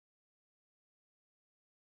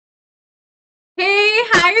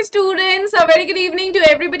Hi students, a very good evening to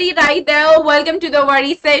everybody right there. Welcome to the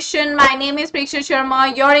worry session. My name is Preksha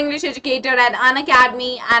Sharma, your English educator at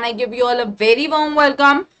Unacademy, and I give you all a very warm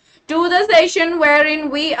welcome to the session wherein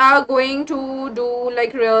we are going to do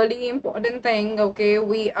like really important thing. Okay,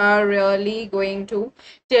 we are really going to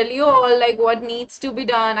tell you all like what needs to be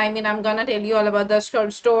done. I mean, I'm gonna tell you all about the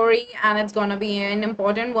story, and it's gonna be an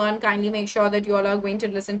important one. Kindly make sure that you all are going to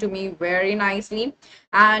listen to me very nicely,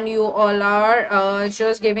 and you all are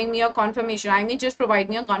just giving me a confirmation. I mean, just provide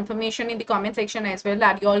me a confirmation in the comment section as well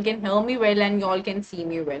that you all can hear me well and you all can see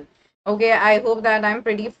me well. Okay, I hope that I'm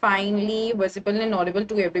pretty finely visible and audible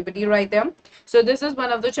to everybody right there. So this is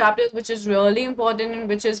one of the chapters which is really important and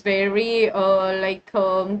which is very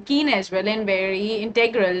keen as well and very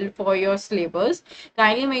integral for your syllabus.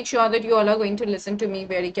 Kindly make sure that you all are going to listen to me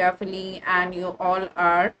very carefully and you all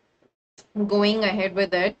are going ahead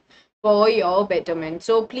with it for your betterment.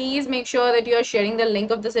 So please make sure that you're sharing the link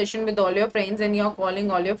of the session with all your friends and you're calling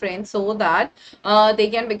all your friends so that they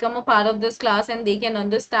can become a part of this class and they can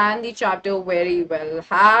understand the chapter very well.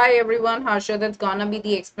 Hi everyone, Harsha, that's gonna be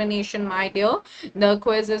the explanation, my dear. The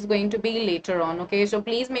quiz is going to be later on. Okay, so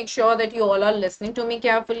please make sure that you all are listening to me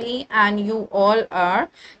carefully and you all are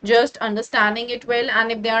just understanding it well.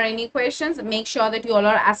 And if there are any questions, make sure that you all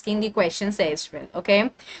are asking the questions as well. Okay,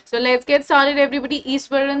 so let's get started, everybody.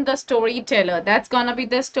 Iswaran the Storyteller. That's gonna be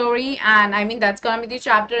the story, and I mean that's gonna be the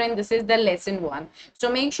chapter, and this is the lesson one. So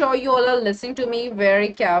make sure you all are listening to me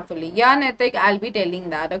very carefully. Yeah, Netik, I'll be telling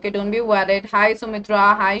that. Okay, don't be worried. Hi,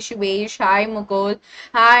 Sumitra. Hi, Shivesh. Hi, Mukul.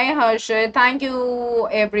 Hi, Harshit. Thank you,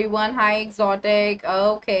 everyone. Hi, Exotic.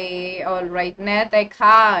 Okay, all right, Netik.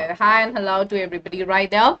 Hi, hi, and hello to everybody right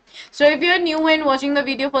there. So if you're new and watching the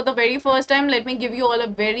video for the very first time, let me give you all a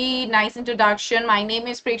very nice introduction. My name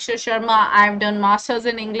is Preksha Sharma. I've done Masters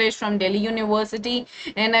in English from Delhi University,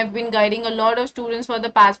 and I've been guiding a lot of students for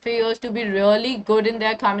the past few years to be really good in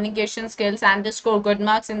their communication skills and to score good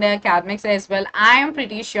marks in their academics as well. I am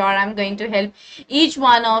pretty sure I'm going to help each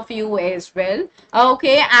one of you as well.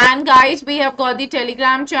 Okay, and guys, we have got the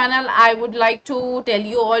Telegram channel. I would like to tell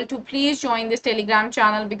you all to please join this Telegram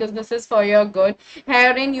channel because this is for your good.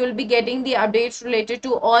 Herein you'll be getting the updates related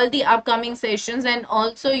to all the upcoming sessions, and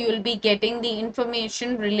also you'll be getting the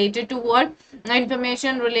information related to what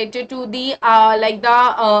information related to the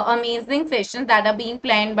amazing sessions that are being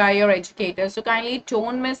planned by your educators. So kindly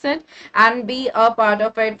don't miss it and be a part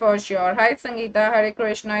of it for sure. Hi Sangeeta, Hare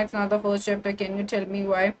Krishna. It's not the first chapter. Can you tell me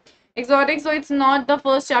why? Exotic, so it's not the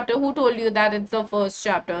first chapter. Who told you that it's the first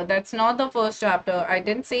chapter? That's not the first chapter. I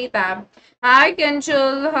didn't say that. Hi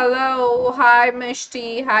Kinchal, hello. Hi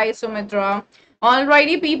Mishti, hi Sumitra.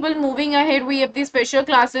 Alrighty, people, moving ahead, we have the special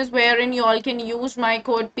classes wherein you all can use my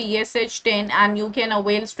code PSH10 and you can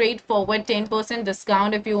avail straightforward 10%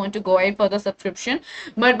 discount if you want to go ahead for the subscription.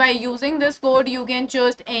 But by using this code, you can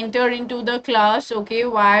just enter into the class. Okay,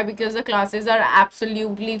 why? Because the classes are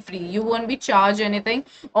absolutely free. You won't be charged anything.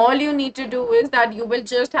 All you need to do is that you will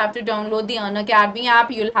just have to download the Unacademy app.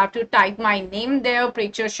 You'll have to type my name there,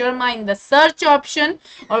 Preksha Sharma, in the search option,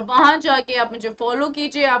 और वहां जाके आप मुझे follow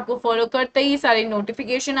कीजिए. आपको follow करते ही सारे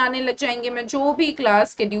notification आने लग जाएंगे मैं जो भी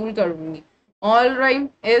क्लास शेड्यूल करूंगी. All right,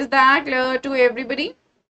 is that clear to everybody?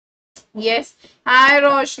 Yes. Hi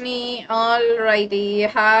Roshni. All righty.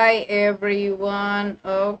 Hi everyone.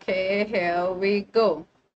 Okay, here we go.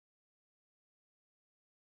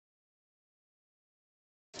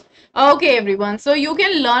 Okay, everyone. So you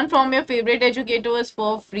can learn from your favorite educators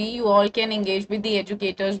for free. You all can engage with the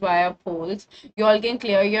educators via polls. You all can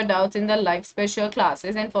clear your doubts in the live special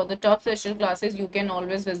classes. And for the top special classes, you can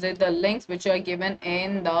always visit the links which are given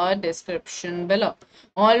in the description below.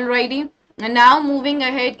 Alrighty. And now moving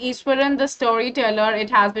ahead, Iswaran the Storyteller. It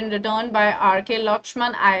has been written by R.K.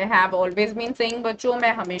 Lakshman. I have always been saying, बच्चों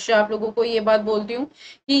मैं हमेशा आप लोगों को ये बात बोलती हूँ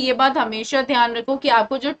कि ये बात हमेशा ध्यान रखो कि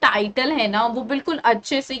आपको जो टाइटल है ना वो बिल्कुल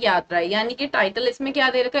अच्छे से याद रहे. यानी कि टाइटल इसमें क्या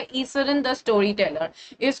दे रखा है, ईश्वरन द स्टोरी टेलर.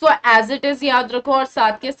 इसको एज इट इज याद रखो और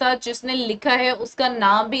साथ के साथ जिसने लिखा है उसका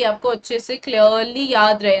नाम भी आपको अच्छे से क्लियरली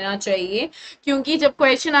याद रहना चाहिए, क्योंकि जब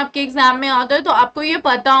क्वेश्चन आपके एग्जाम में आता है तो आपको ये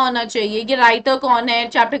पता होना चाहिए कि राइटर कौन है,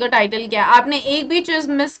 चैप्टर का टाइटल क्या है. आपने एक भी चीज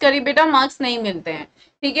मिस करी बेटा मार्क्स नहीं मिलते हैं.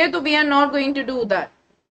 ठीक है, तो we are not going to do that.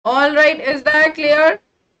 All right, is that clear?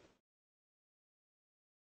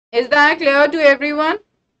 Is that clear to everyone?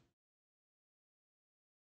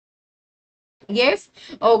 Yes.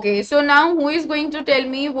 Okay. So now who is going to tell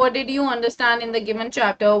me what did you understand in the given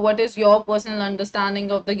chapter? What is your personal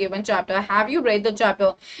understanding of the given chapter? Have you read the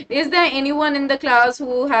chapter? Is there anyone in the class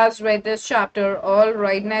who has read this chapter? All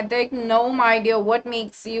right, Nadik. No, my dear. What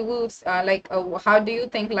makes you how do you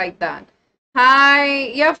think like that?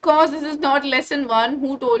 Hi. Yeah, of course, this is not lesson one.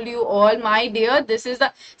 Who told you all, my dear? This is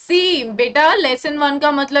the see, बेटा lesson one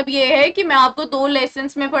का मतलब ये है कि मैं आपको दो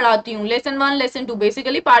lessons में पढ़ाती हूँ. Lesson one, lesson two,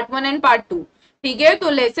 basically part one and part two. ठीक है, तो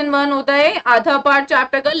लेसन वन होता है आधा पार्ट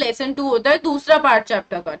चैप्टर का, लेसन टू होता है दूसरा पार्ट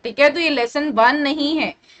चैप्टर का. ठीक है, तो ये लेसन वन नहीं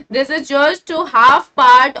है. This is just to half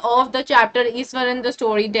part of the chapter Eswaran the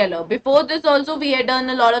story teller. Before this also we had done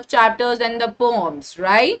a lot of chapters and the poems,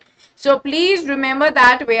 right? So please remember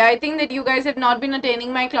that way. I think that you guys have not been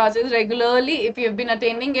attending my classes regularly. If you've been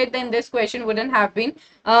attending it, then this question wouldn't have been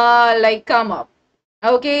like come up.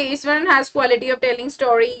 Okay, Iswaran has quality of telling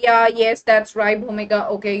story. Yeah, yes, that's right, Bhumika.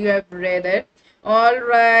 Okay, you have read it. All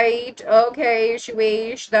right. Okay,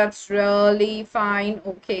 Shvesh, that's really fine.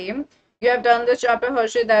 Okay. You have done this chapter,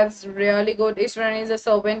 Harshit. That's really good. Iswaran is a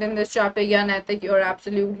servant in this chapter. Yeah, Nathik, you're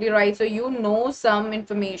absolutely right. So you know some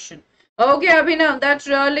information. Okay, Abhinav, that's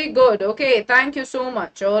really good. Okay, thank you so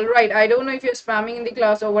much. All right. I don't know if you're spamming in the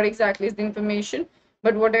class or what exactly is the information,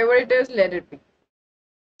 but whatever it is, let it be.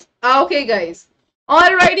 Okay, guys.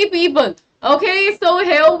 Alrighty, people. Okay, so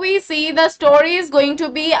here we see the story is going to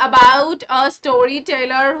be about a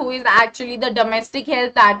storyteller who is actually the domestic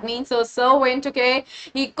help. That means a servant. Okay,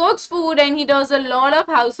 he cooks food and he does a lot of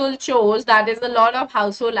household chores. That is a lot of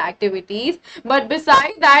household activities. But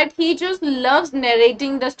besides that, he just loves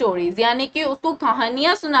narrating the stories. यानी कि उसको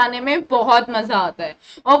कहानियां सुनाने में बहुत मजा आता है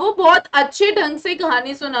और वो बहुत अच्छे ढंग से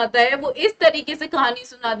कहानी सुनाता है. वो इस तरीके से कहानी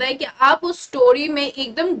सुनाता है कि आप उस स्टोरी में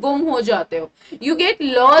एकदम गुम हो जाते हो. You get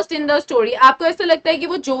lost in the story. आपको ऐसा लगता है कि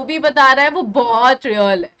वो जो भी बता रहा है वो बहुत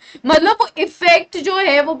रियल है. मतलब वो इफेक्ट जो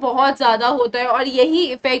है वो बहुत ज्यादा होता है और यही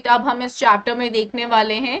इफेक्ट अब हम इस चैप्टर में देखने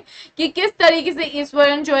वाले हैं कि किस तरीके से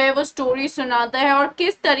ईश्वरन जो है वो स्टोरी सुनाता है और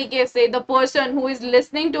किस तरीके से the person who is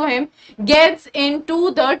listening to him gets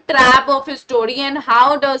into the trap of his story and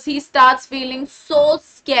how does he starts feeling so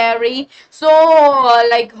scary, so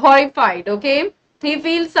like horrified. Okay, he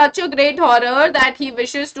feels such a great horror that he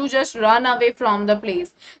wishes to just run away from the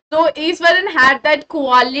place. So Iswaran had that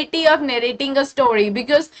quality of narrating a story,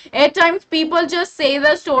 because at times people just say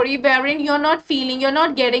the story wherein you're not feeling, you're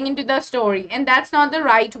not getting into the story, and that's not the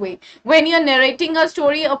right way. When you're narrating a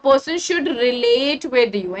story, a person should relate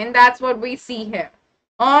with you, and that's what we see here.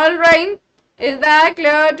 All right, is that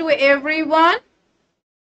clear to everyone?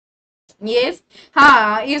 Yes.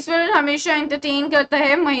 हाँ, ईश्वर हमेशा entertain करता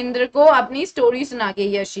है महेंद्र को अपनी story सुना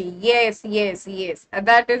के. Yeshi, yes yes yes,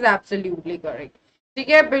 that is absolutely correct. ठीक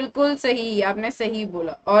है, बिल्कुल सही, आपने सही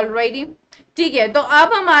बोला. ऑलराइटी, ठीक है, तो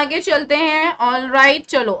अब हम आगे चलते हैं. ऑलराइट,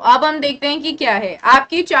 चलो अब हम देखते हैं कि क्या है.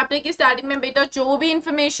 आपकी चैप्टर की स्टार्टिंग में बेटा जो भी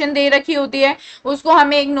इंफॉर्मेशन दे रखी होती है उसको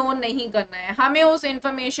हमें इग्नोर नहीं करना है. हमें उस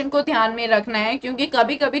इंफॉर्मेशन को ध्यान में रखना है, क्योंकि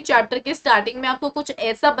कभी कभी चैप्टर के स्टार्टिंग में आपको कुछ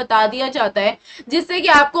ऐसा बता दिया जाता है जिससे कि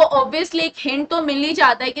आपको ऑब्वियसली एक हिंट तो मिल ही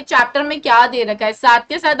जाता है कि चैप्टर में क्या दे रखा है. साथ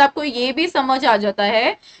के साथ आपको ये भी समझ आ जाता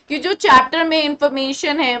है कि जो चैप्टर में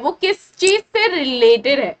इंफॉर्मेशन है वो किस चीज से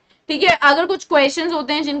रिलेटेड है. ठीक है, अगर कुछ क्वेश्चंस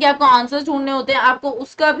होते हैं जिनके आपको आंसर ढूंढने होते हैं, आपको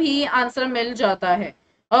उसका भी आंसर मिल जाता है.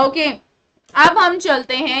 ओके, अब हम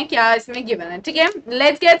चलते हैं क्या इसमें गिवन है. ठीक है,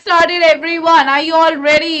 let's get started everyone. Are you all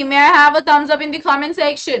ready? May I have a thumbs up in the comment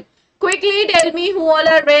section. Quickly tell me who all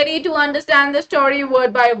are ready to understand the story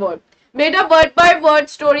word by word. बेटा word by word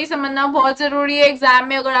story समझना बहुत जरूरी है. Exam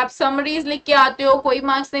में अगर आप summaries लिख के आते हो, कोई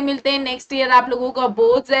मार्क्स नहीं मिलते. नेक्स्ट ईयर आप लोगों का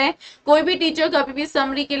बोर्ड्स है, कोई भी टीचर कभी भी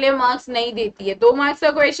समरी के लिए मार्क्स नहीं देती है. 2 मार्क्स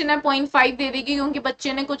का क्वेश्चन है, 0.5 दे देगी क्योंकि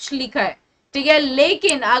बच्चे ने कुछ लिखा है. ठीक है,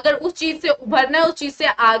 लेकिन अगर उस चीज से उभरना है, उस चीज से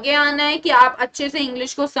आगे आना है कि आप अच्छे से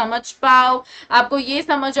इंग्लिश को समझ पाओ, आपको ये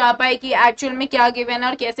समझ आ पाए कि एक्चुअल में क्या गिवन है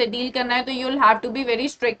और कैसे डील करना है, तो you will have to be very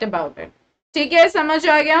strict about it. ठीक है, समझ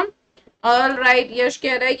आ गया? All right, यश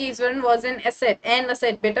कह रहा है कि Iswaran was an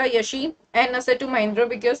asset बेटा. Yeshi, an asset to Mahindra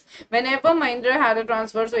because whenever Mahindra had a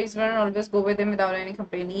transfer, so Iswaran always go with him without any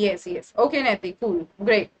complaint. Yes, yes. Okay, Neti, cool,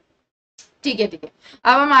 great. ठीक है ठीक है,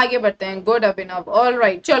 अब हम आगे बढ़ते हैं. गुड अभिनव. ऑल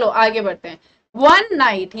राइट, चलो आगे बढ़ते हैं. वन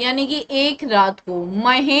नाइट यानी कि एक रात को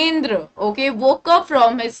Mahendra okay woke up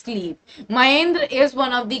from his sleep. Mahendra is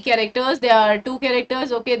one of the characters. There are two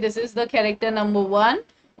characters. Okay, this is the character number 1.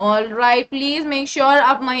 All right, please make sure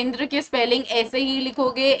आप महेंद्र की स्पेलिंग ऐसे ही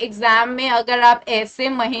लिखोगे. एग्जाम में अगर आप ऐसे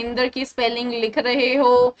महेंद्र की स्पेलिंग लिख रहे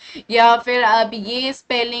हो या फिर आप ये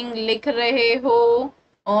स्पेलिंग लिख रहे हो,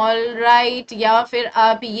 ऑल राइट, या फिर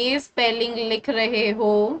आप ये स्पेलिंग लिख रहे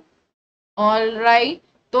हो, ऑल राइट,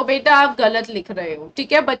 तो बेटा आप गलत लिख रहे हो.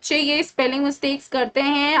 ठीक है बच्चे, ये स्पेलिंग मिस्टेक्स करते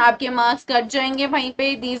हैं, आपके मार्क्स कट जाएंगे वहीं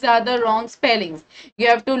पे. These are the wrong spellings, you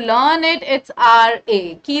have to learn it. It's RA.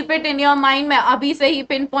 Keep it in your mind. मैं अभी से ही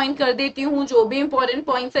पिन पॉइंट कर देती हूँ जो भी इंपॉर्टेंट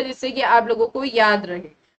पॉइंट्स है जिससे कि आप लोगों को याद रहे.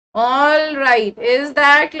 All right, is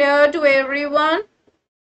that clear to everyone?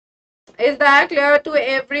 Is that clear to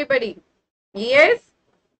everybody? Yes.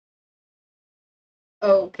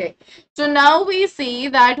 Okay. So now we see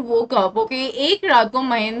that woke up. Okay. एक रात को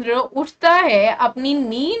महेंद्र उठता है अपनी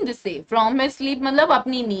नींद से, फ्रॉम हिज स्लीप मतलब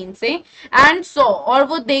अपनी नींद से, एंड सो, और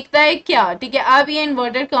वो देखता है क्या, ठीक है, अब ये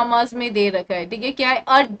इन्वर्टेड कॉमर्स में दे रखा है, ठीक है, क्या है,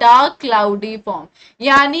 अ डार्क क्लाउडी फॉर्म,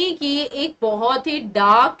 यानी कि एक बहुत ही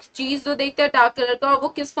डार्क चीज जो देखता है डार्क कलर का, वो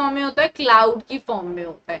किस फॉर्म में होता है, क्लाउड की फॉर्म में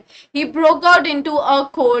होता है. He broke out into a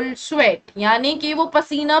cold sweat, यानी कि वो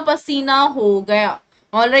पसीना पसीना हो गया.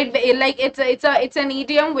 All right, like it's an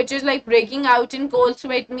idiom which is like breaking out in cold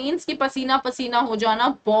sweat means कि पसीना पसीना हो जाना,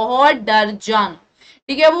 बहुत डर जाना.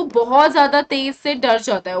 ठीक है, वो बहुत ज्यादा तेज से डर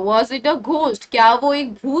जाता है. Was it a ghost? क्या वो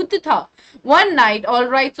एक भूत था? One night,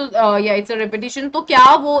 all right, so yeah, it's a repetition. तो क्या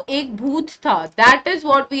वो एक भूत था? That is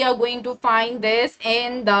what we are going to find this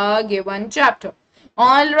in the given chapter.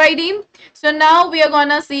 Alrighty, so now we are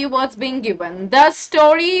gonna see what's being given. The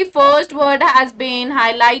story first word has been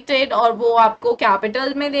highlighted और वो आपको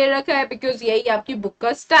capital में दे रखा है because यही आपकी book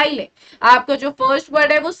का style है. आपका जो फर्स्ट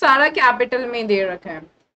वर्ड है वो सारा कैपिटल में दे रखा है.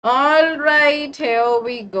 Alright, here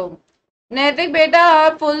we go. नैतिक बेटा,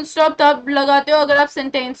 आप फुल स्टॉप तब लगाते हो अगर आप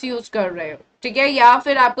सेंटेंस यूज कर रहे हो, ठीक है, या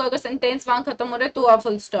फिर आपको अगर सेंटेंस वहां खत्म हो रहा है तो आप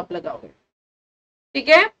फुल स्टॉप लगाओगे, ठीक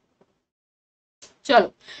है.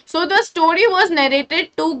 चलो. So the story was narrated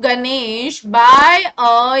to Ganesh by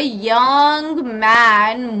a young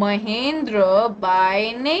man, Mahendra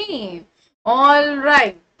by name. All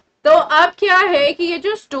right. तो अब क्या है कि ये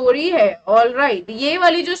जो स्टोरी है, ऑल राइट, ये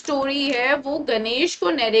वाली जो स्टोरी है वो गणेश को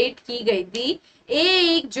नरेट की गई थी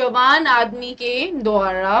एक जवान आदमी के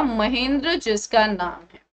द्वारा, महेंद्र जिसका नाम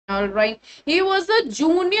है. All right. He was a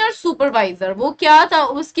junior supervisor. वो क्या था,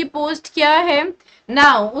 उसकी पोस्ट क्या है,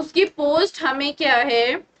 नाउ उसकी पोस्ट हमें क्या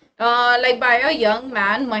है, like by a young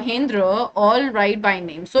man Mahendra, all right, by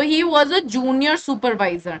name, so he was a junior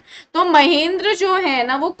supervisor. तो महेंद्र जो है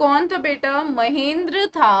ना वो कौन था बेटा, महेंद्र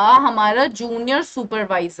था हमारा जूनियर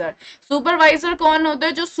सुपरवाइजर. सुपरवाइजर कौन होता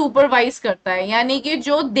है, जो सुपरवाइज करता है, यानी कि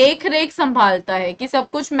जो देख रेख संभालता है कि सब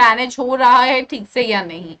कुछ मैनेज हो रहा है ठीक से या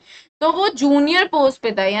नहीं. तो वो जूनियर पोस्ट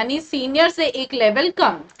पे था, यानी सीनियर से एक लेवल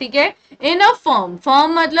कम, ठीक है. इन अ फर्म,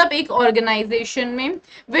 फर्म मतलब एक ऑर्गेनाइजेशन में,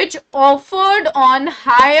 which offered on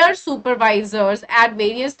hire supervisors at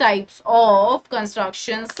various types of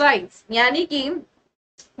construction sites. यानी कि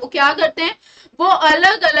वो क्या करते हैं, वो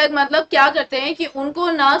अलग अलग मतलब क्या करते हैं कि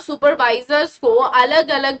उनको ना सुपरवाइजर्स को अलग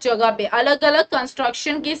अलग जगह पे, अलग अलग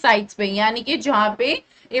कंस्ट्रक्शन की साइट्स पे, यानी कि जहां पे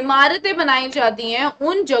इमारतें बनाई जाती हैं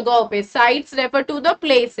उन जगहों पे, sites refer to the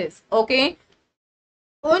places, okay,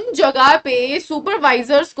 उन जगह पे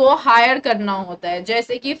सुपरवाइजर्स को हायर करना होता है,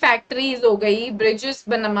 जैसे कि फैक्ट्रीज हो गई, ब्रिजेस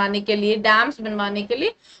बनवाने के लिए, डैम्स बनवाने के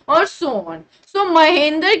लिए, और सो ऑन. सो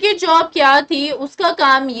महेंद्र की जॉब क्या थी, उसका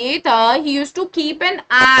काम ये था, ही used to keep an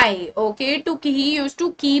I, okay, to he used to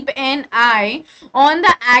keep an I on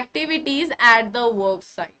the activities at the work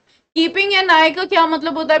site. Keeping an आई का क्या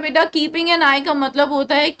मतलब होता है बेटा, कीपिंग एन आई का मतलब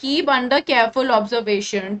होता है keep under careful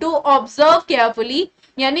observation, to observe carefully,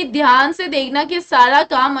 यानी ध्यान से देखना कि सारा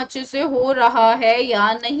काम अच्छे से हो रहा है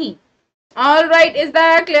या नहीं. All right, is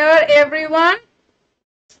that clear everyone?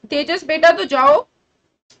 तेजस बेटा तो जाओ,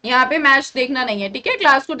 यहाँ पे मैच देखना नहीं है, ठीक है,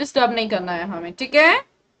 क्लास को डिस्टर्ब नहीं करना है हमें, ठीक है.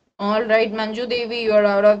 All right, Manju Devi you are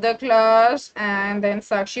out of the class, and then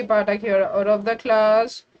Sakshi Pathak you are out of the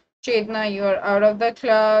class, Chetna you are out of the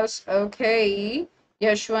class, okay,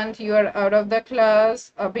 Yashwant you are out of the class,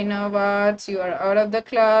 Abhinav Vats you are out of the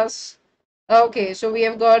class. Okay, so we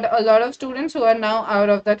have got a lot of students who are now out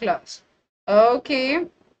of the class. Okay.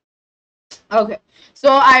 Okay.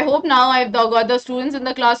 So I hope now I've got the students in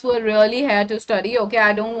the class who are really here to study. Okay.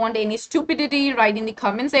 I don't want any stupidity right in the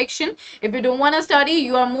comment section. If you don't want to study,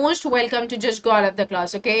 you are most welcome to just go out of the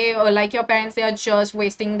class. Okay. Or like your parents, they are just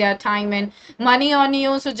wasting their time and money on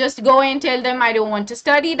you. So just go and tell them, I don't want to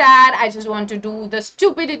study that. I just want to do the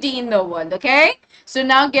stupidity in the world. Okay. So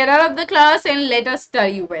now get out of the class and let us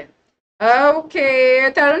study well. Okay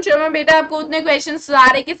तरुण शर्मा बेटा, आपको उतने question,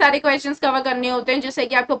 सारे के सारे questions cover करने होते हैं जिससे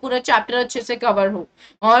कि आपका पूरा चैप्टर अच्छे से कवर हो.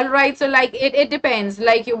 All right, so like it depends,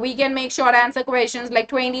 like we can make sure answer questions like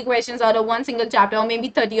 20 questions out of one single chapter, or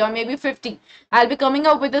maybe 30 or maybe 50. I'll be coming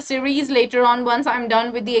up with a series later on once I'm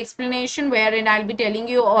done with the explanation, wherein I'll be telling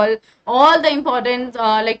you all the important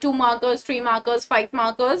like 2 markers, 3 markers, 5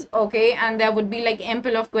 markers, okay, and there would be like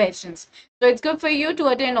ample of questions, so it's good for you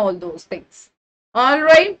to attend all those things. All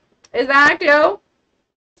right. Is that clear?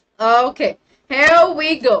 Okay, here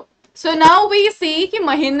we go. So now we सी कि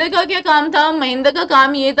महेंद्र का क्या काम था। महेंद्र का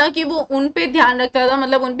काम ये था कि वो उन पे ध्यान रखता था,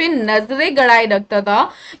 मतलब उन पे नजरें गड़ाए रखता था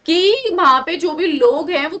कि वहां पे जो भी लोग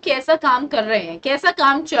हैं वो कैसा काम कर रहे हैं, कैसा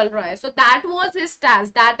काम चल रहा है। So that was his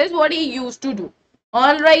task, that is what he used to do.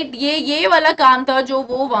 All right, ये वाला काम था जो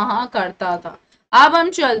वो वहां करता था। अब हम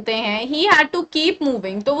चलते हैं, he had to keep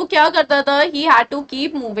moving. तो वो क्या करता था, he had to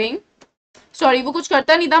keep moving, sorry वो कुछ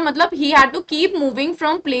करता नहीं था, मतलब he had to keep moving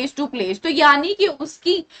from place to place. तो यानी कि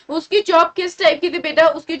उसकी उसकी जॉब किस टाइप की थी बेटा,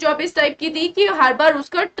 उसकी जॉब इस टाइप की थी कि हर बार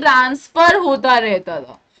उसका ट्रांसफर होता रहता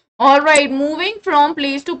था। All right, moving from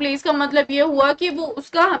place to place का मतलब ये हुआ कि वो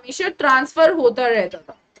उसका हमेशा ट्रांसफर होता रहता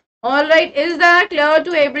था। All right, is that clear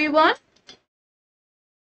to everyone?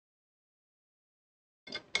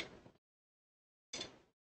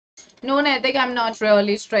 No, Naitik, I'm not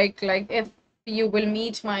really strict. Like, if you will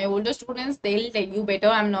meet my older students, they'll tell you better.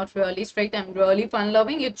 I'm not really strict. I'm really fun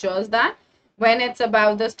loving. It's just that when it's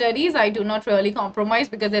about the studies, I do not really compromise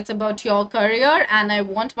because it's about your career and I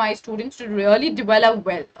want my students to really develop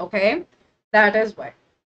well. Okay? That is why.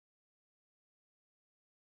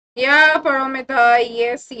 Yeah, Paramita.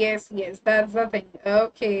 Yes, yes, yes. That's the thing.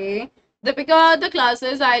 Okay. Deepika, the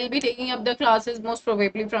classes, I'll be taking up the classes most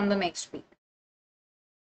probably from the next week.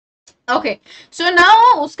 Okay, so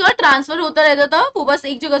now उसका transfer होता रहता था, वो बस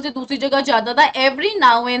एक जगह से दूसरी जगह जाता था every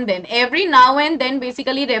now and then. Every now and then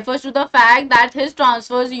basically refers to the fact that his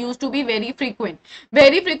transverse used to be very frequent.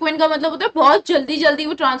 Very frequent का मतलब होता है बहुत जल्दी जल्दी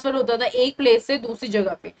वो ट्रांसफर होता था एक प्लेस से दूसरी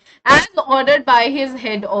जगह पे, as ordered by his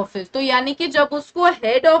head office. तो यानी कि जब उसको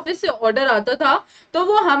हेड ऑफिस से ऑर्डर आता था तो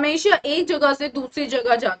वो हमेशा एक जगह से दूसरी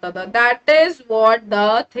जगह जाता था। That is what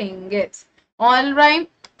the thing is. All right,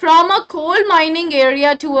 from a coal mining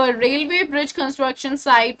area to a railway bridge construction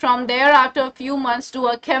site, from there after a few months to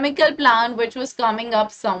a chemical plant which was coming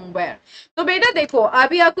up somewhere. तो बेटा देखो,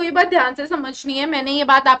 अभी आपको ये बात ध्यान से समझनी है, मैंने ये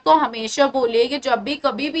बात आपको हमेशा बोली है कि जब भी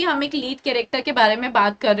कभी भी हम एक लीड कैरेक्टर के बारे में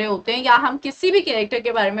बात कर रहे होते हैं या हम किसी भी कैरेक्टर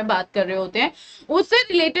के बारे में बात कर रहे होते हैं, उससे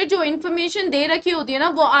रिलेटेड जो इन्फॉर्मेशन दे रखी होती है ना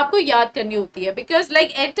वो आपको याद करनी होती है। Because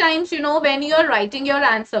like eight times you know when you are writing your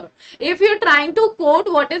answer, if you're trying to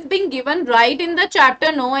quote what is being given right in the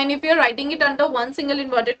chapter, no, and if you're writing it under one single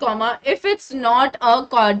inverted comma, if it's not a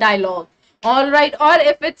dialogue, all right, or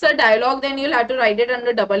if it's a dialogue, then you'll have to write it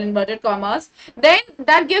under double inverted commas, then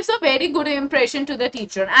that gives a very good impression to the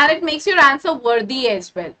teacher and it makes your answer worthy as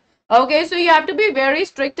well. Okay, so you have to be very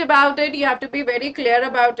strict about it, you have to be very clear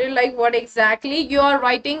about it, like what exactly you are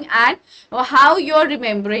writing and how you are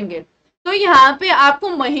remembering it. तो यहाँ पे आपको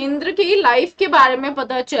महेंद्र की life के बारे में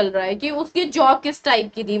पता चल रहा है कि उसकी जॉब किस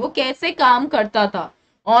टाइप की थी, वो कैसे काम करता था।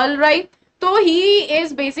 ऑल राइट, तो he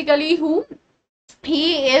is basically who,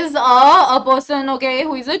 he is a person, okay,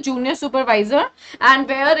 who is a junior supervisor,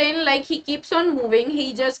 and wherein like he keeps on moving, he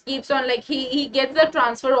just keeps on like he gets the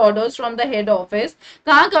transfer orders from the head office।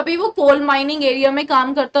 कहाँ, कभी वो coal mining area में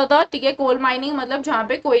काम करता था, ठीक है, coal mining मतलब जहाँ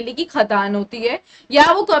पे कोयले की खदान होती है,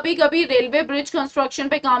 या वो कभी कभी रेलवे ब्रिज कंस्ट्रक्शन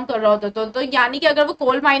पे काम कर रहा होता था। तो यानी कि अगर वो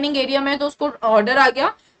कोल माइनिंग एरिया में है तो उसको ऑर्डर आ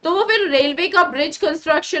गया तो वो फिर रेलवे का ब्रिज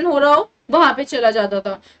कंस्ट्रक्शन हो रहा हो वहां पे चला जाता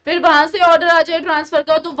था। फिर वहां से ऑर्डर आ जाए ट्रांसफर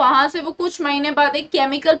का तो वहां से वो कुछ महीने बाद एक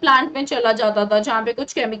केमिकल प्लांट में चला जाता था जहां पे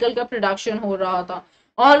कुछ केमिकल का प्रोडक्शन हो रहा था।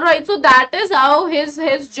 All right, so that is how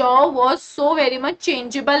his job was so very much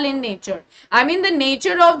changeable in nature. I mean, the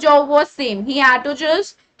nature of job was same. He had to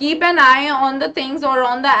just keep an eye on the things or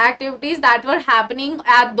on the activities that were happening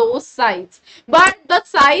at those sites. But the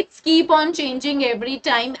sites keep on changing every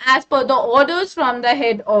time as per the orders from the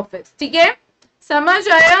head office. ठीक है? समझ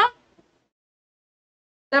आया?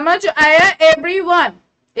 समझ आया everyone?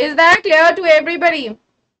 Is that clear to everybody?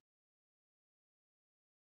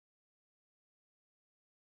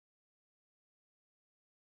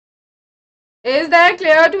 Is that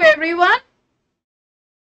clear to everyone?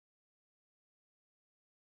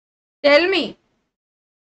 Tell me.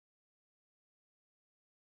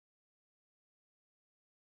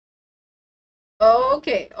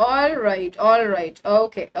 Okay, all right, all right.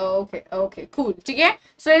 Okay, okay, okay, cool. ठीक है?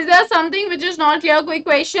 So is there something which is not clear? कोई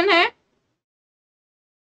question है?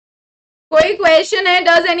 कोई question है?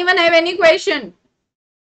 Does anyone have any question?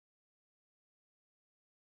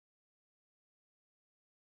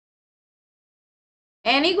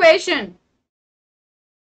 Any question?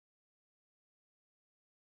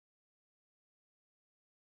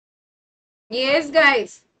 Yes,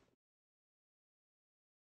 guys.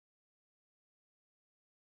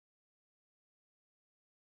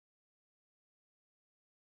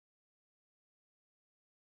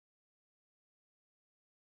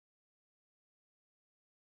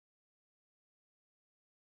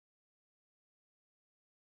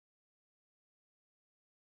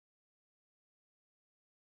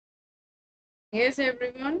 Yes,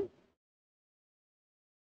 everyone.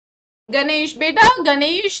 Ganesh बेटा,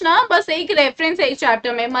 गणेश ना बस एक रेफरेंस है इस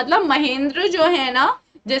चैप्टर में, मतलब महेंद्र जो है ना,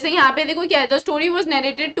 जैसे यहाँ पे देखो क्या है, the story was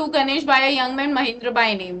narrated to Ganesh bye a young man Mahendra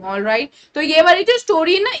by name, alright. तो ये वाली जो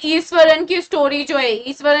स्टोरी ना, ईश्वरन की स्टोरी जो है,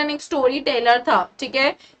 ईश्वरन एक स्टोरी टेलर था, ठीक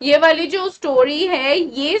है। ये वाली जो स्टोरी है,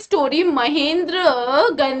 ये स्टोरी महेंद्र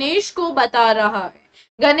गणेश को बता रहा है।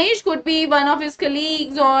 Ganesh could be one of his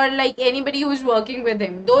colleagues or like anybody who is working with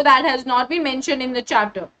him, though that has not been mentioned in the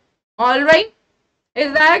chapter. All right,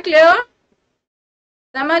 is that clear?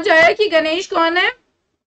 समझ आया कि गणेश कौन है?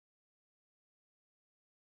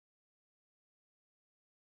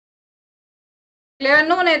 Clear?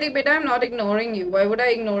 No, Naitik beta, I'm not ignoring you. Why would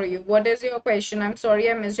I ignore you? What is your question? I'm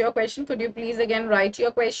sorry I missed your question. Could you please again write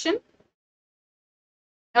your question?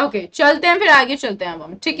 Okay, चलते हैं, फिर आगे चलते हैं अब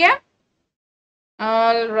हम, ठीक है?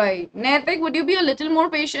 All right. Naitik, would you be a little more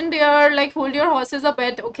patient dear? Like, hold your horses a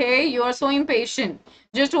bit, okay? You are so impatient.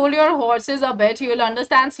 Just hold your horses a bit. You'll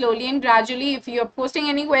understand slowly and gradually. If you're posting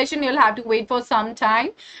any question, you'll have to wait for some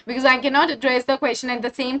time because I cannot address the question at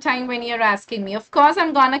the same time when you're asking me. Of course,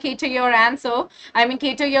 I'm gonna cater your answer. I mean,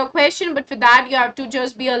 cater your question, but for that, you have to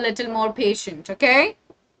just be a little more patient, okay?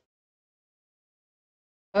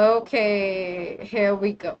 Okay, here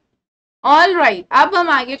we go. All right, अब हम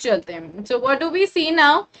आगे चलते हैं. So what do we see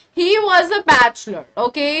now? He was a bachelor.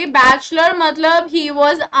 Okay, bachelor मतलब he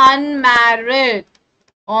was unmarried.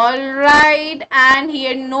 All right, and he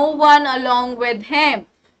had no one along with him.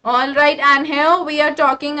 All right, and here we are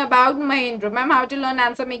talking about Mahindra. Ma'am, how to learn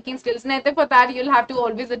answer making skills. Native, for that you'll have to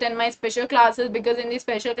always attend my special classes because in these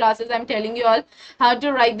special classes I'm telling you all how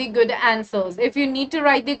to write the good answers. If you need to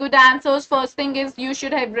write the good answers, first thing is you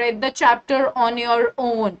should have read the chapter on your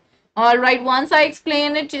own. All right, once I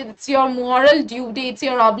explain it, it's your moral duty, it's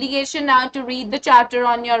your obligation now to read the chapter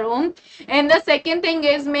on your own. And the second thing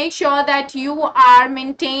is make sure that you are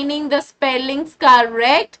maintaining the spellings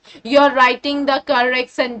correct, you're writing the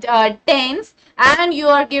correct tense, and you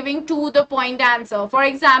are giving to the point answer. For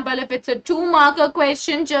example, if it's a 2-marker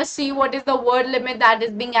question, just see what is the word limit that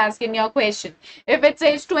is being asked in your question. If it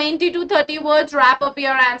says 20 to 30 words, wrap up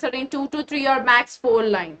your answer in 2 to 3 or max 4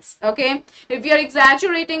 lines. Okay, if you're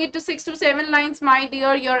exaggerating it to 6 to 7 lines, my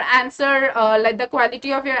dear, your answer, like the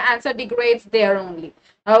quality of your answer degrades there only.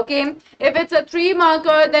 Okay, if it's a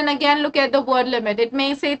 3-marker, then again look at the word limit. It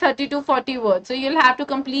may say 30 to 40 words, so you'll have to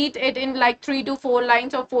complete it in like 3 to 4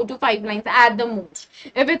 lines or 4 to 5 lines at the most.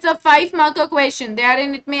 If it's a 5-marker question,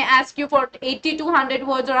 therein it may ask you for 80 to 100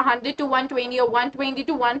 words or 100 to 120 or 120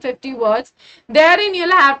 to 150 words. Therein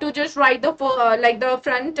you'll have to just write the like the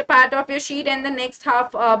front part of your sheet and the next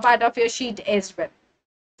half part of your sheet as well.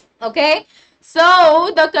 Okay,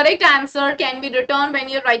 so the correct answer can be written when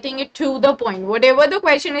you're writing it to the point. Whatever the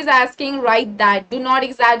question is asking, write that. Do not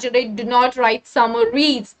exaggerate. Do not write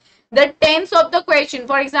summaries. The tense of the question,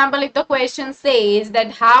 for example, if the question says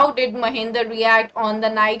that how did Mahinder react on the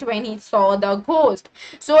night when he saw the ghost,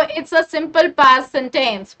 so it's a simple past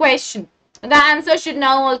sentence question. The answer should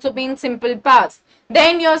now also be in simple past.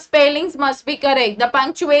 Then your spellings must be correct, the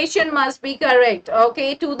punctuation must be correct,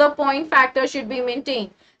 okay, to the point factor should be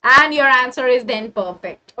maintained, and your answer is then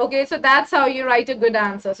perfect. Okay, so that's how you write a good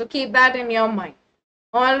answer. So keep that in your mind.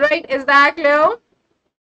 All right, is that clear?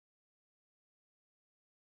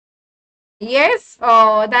 Yes,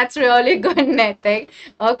 oh, that's really good, Netik.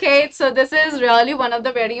 Okay, so this is really one of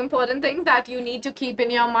the very important things that you need to keep in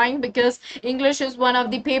your mind because English is one of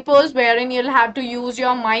the papers wherein you'll have to use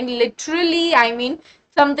your mind literally. I mean,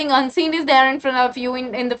 something unseen is there in front of you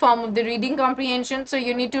in the form of the reading comprehension, so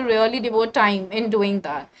you need to really devote time in doing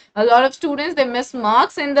that. A lot of students, they miss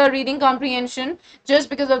marks in the reading comprehension just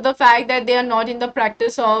because of the fact that they are not in the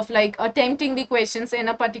practice of like attempting the questions in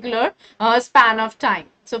a particular span of time.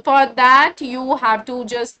 So for that, you have to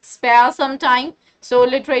just spare some time. So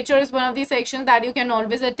literature is one of the sections that you can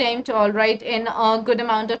always attempt, all right, in a good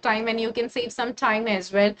amount of time, and you can save some time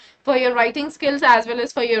as well for your writing skills as well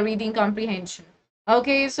as for your reading comprehension.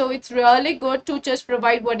 Okay, so it's really good to just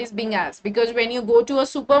provide what is being asked because when you go to a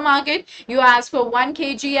supermarket, you ask for 1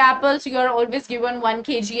 kg apples, you are always given 1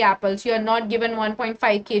 kg apples. You are not given 1.5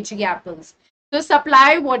 kg apples. So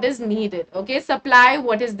supply what is needed. Okay, supply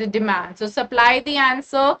what is the demand. So supply the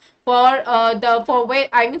answer for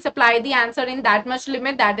supply the answer in that much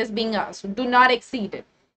limit that is being asked. So do not exceed it.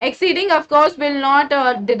 Exceeding, of course, will not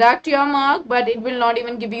deduct your mark, but it will not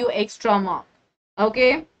even give you extra mark.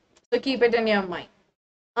 Okay, so keep it in your mind.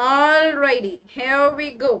 Alrighty, here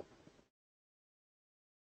we go.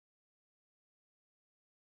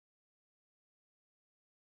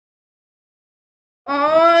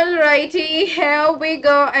 Alrighty, here we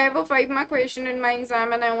go. I have a 5 mark question in my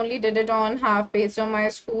exam and I only did it on half page, so my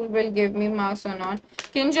school will give me marks or not.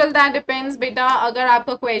 Kinjal, that depends बेटा. अगर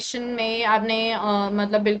आपका question में आपने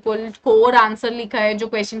मतलब बिल्कुल core answer लिखा है जो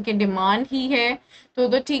क्वेश्चन की डिमांड ही है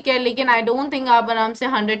तो ठीक है, लेकिन आई डोंट थिंक आप आराम से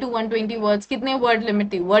 100 to 120 वर्ड्स, कितने वर्ड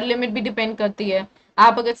लिमिट थी, वर्ड लिमिट भी डिपेंड करती है.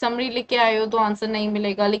 आप अगर समरी लिख के आए हो तो आंसर नहीं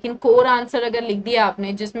मिलेगा, लेकिन कोर आंसर अगर लिख दिया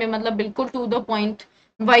आपने जिसमें मतलब बिल्कुल टू द पॉइंट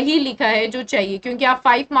वही लिखा है जो चाहिए, क्योंकि आप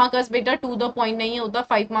 5 मार्कर्स बेटा टू द पॉइंट नहीं होता.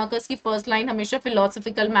 5 मार्कर्स की फर्स्ट लाइन हमेशा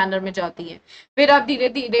फिलोसफिकल मैनर में जाती है, फिर आप धीरे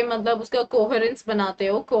धीरे मतलब उसका कोहेरेंस बनाते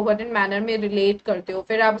हो, कोहेरेंट मैनर में रिलेट करते हो,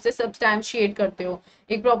 फिर आप उसे सब्सटैंशिएट करते हो,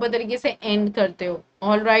 एक प्रॉपर तरीके से एंड करते हो.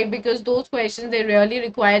 All right, because those question they really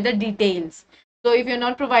require the details. So if you're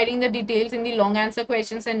not providing the details in the long answer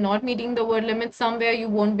questions and not meeting the word limit, somewhere you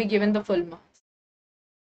won't be given the full marks.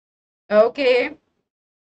 Okay.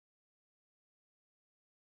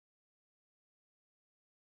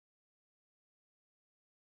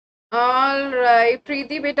 All right,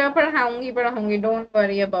 प्रीति बेटा पढ़ाऊंगी पढ़ाऊंगी, don't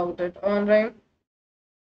worry about it. All right,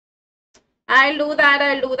 I'll do that,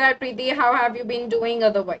 I'll do that. Preeti, how have you been doing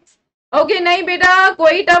otherwise? Okay नहीं बेटा,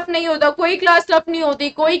 कोई tough नहीं होता, कोई class tough नहीं होती,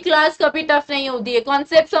 कोई क्लास कभी टफ नहीं होती है.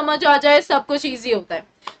 कॉन्सेप्ट समझ आ जाए सब कुछ इजी होता है.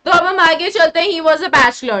 तो अब हम आगे चलते हैं. ही वॉज अ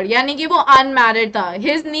बैचलर, यानी कि वो अनमैरिड था.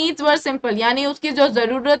 हिज नीड्स वर सिंपल, यानी उसकी जो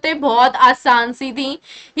जरूरतें बहुत आसान सी थी.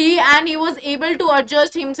 He was able to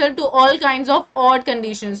adjust himself to all kind of odd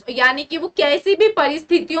conditions, यानी कि वो कैसी भी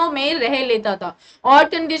परिस्थितियों में रह लेता था. ऑड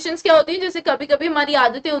कंडीशंस क्या होती है, जैसे कभी कभी हमारी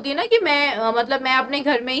आदतें होती है ना कि मैं मतलब मैं अपने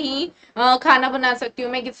घर में ही खाना बना सकती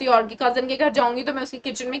हूँ, मैं किसी और की कजन के घर जाऊंगी तो मैं उसकी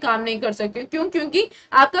किचन में काम नहीं कर सकती हूँ. क्यों? क्योंकि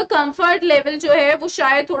आपका कंफर्ट लेवल जो है वो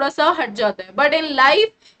शायद थोड़ा सा हट जाता है. But in life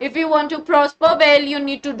if you want to prosper well, you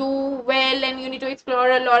need to do well and you need to explore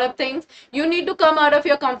a lot of things. You need to come out of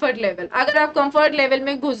your comfort level. अगर आप comfort level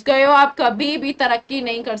में घुस गए हो, आप कभी भी तरक्की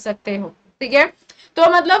नहीं कर सकते हो. ठीक है, तो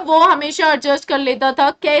मतलब वो हमेशा एडजस्ट कर लेता था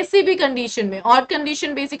कैसी भी कंडीशन में. और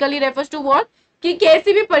condition basically refers to what, कि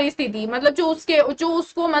कैसी भी परिस्थिति, मतलब जो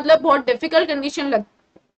उसको मतलब बहुत डिफिकल्ट कंडीशन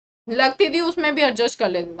लगती थी उसमें भी एडजस्ट कर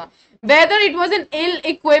लेता था. Whether it was an ill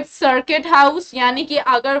equipped circuit house, यानी कि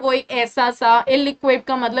अगर वो एक ऐसा सा, इल इक्विप्ड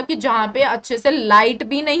का मतलब कि जहां पे अच्छे से लाइट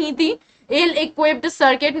भी नहीं थी. Ill equipped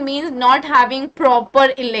circuit means not having proper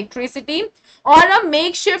electricity. और a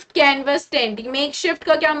make shift canvas tent. Make shift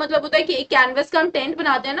का क्या मतलब होता है कि एक कैनवस का हम टेंट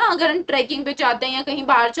बनाते हैं ना, अगर हम ट्रैकिंग पे जाते हैं या कहीं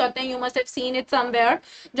बाहर जाते हैं. You must have seen it somewhere,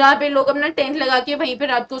 जहाँ पे लोग अपना टेंट लगा के वहीं पे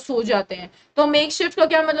रात को सो जाते हैं. तो मेक शिफ्ट का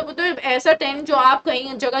क्या मतलब होता है, ऐसा टेंट जो आप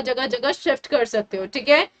कहीं जगह जगह जगह शिफ्ट कर सकते हो. ठीक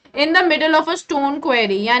है, in the middle of a stone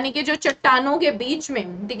query, यानी कि जो चट्टानों के बीच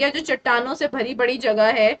में, ठीक है, जो चट्टानों से भरी बड़ी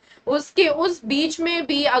जगह है उसके उस बीच में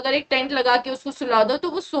भी अगर एक टेंट लगा के उसको सुला दो तो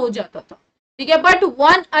वो सो जाता था. ठीक है, बट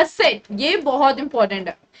वन असेट, ये बहुत इंपॉर्टेंट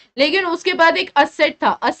है. लेकिन उसके बाद एक असेट था.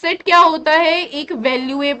 असेट क्या होता है, एक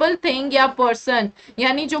वैल्यूएबल थिंग या पर्सन,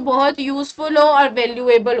 यानी जो बहुत यूजफुल हो और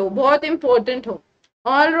वैल्यूएबल हो, बहुत इंपॉर्टेंट हो.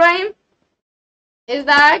 All right, is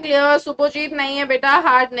that clear? सुपोजीत नहीं है बेटा,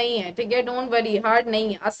 हार्ड नहीं है. ठीक है, डोंट वरी, हार्ड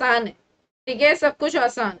नहीं है, आसान है. ठीक है, सब कुछ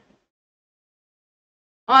आसान है.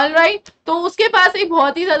 ऑल राइट, तो उसके पास एक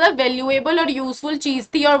बहुत ही ज्यादा वैल्यूएबल और यूजफुल चीज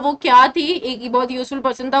थी, और वो क्या थी, एक बहुत यूजफुल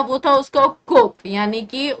पर्सन था, वो था उसका कुक, यानी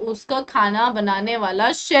कि उसका खाना बनाने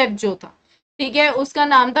वाला शेफ जो था. ठीक है, उसका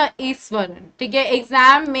नाम था ईश्वरन. ठीक है,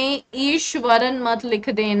 एग्जाम में ईश्वरन मत लिख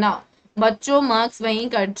देना बच्चों, मार्क्स वहीं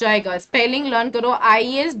कट जाएगा. स्पेलिंग लर्न करो,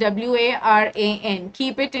 ISWARAN,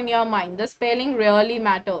 keep it in your mind, the spelling really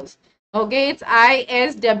matters. Okay, it's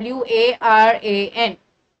ISWARAN.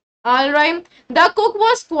 Alright, the cook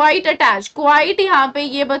was quite attach. Quite यहाँ पे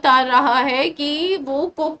ये बता रहा है कि वो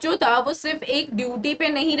कुक जो था वो सिर्फ एक ड्यूटी पे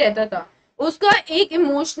नहीं रहता था, उसका एक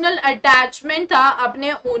इमोशनल अटैचमेंट था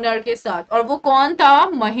अपने ओनर के साथ. और वो कौन था,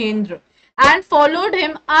 महेंद्र. And followed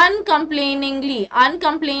him अनकंप्लेनिंगली.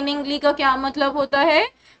 अनकंप्लेनिंगली का क्या मतलब होता है,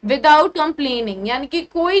 विदाउट कंप्लेनिंग, यानी कि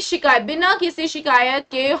कोई शिकायत, बिना किसी शिकायत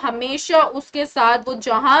के हमेशा उसके साथ वो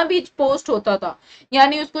जहां भी पोस्ट होता था,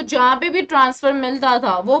 यानी उसको जहां पे भी ट्रांसफर मिलता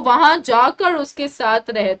था वो वहां जाकर उसके साथ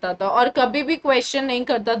रहता था, और कभी भी क्वेश्चन नहीं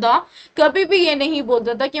करता था, कभी भी ये नहीं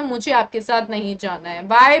बोलता था कि मुझे आपके साथ नहीं जाना है.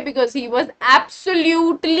 Y? Because he was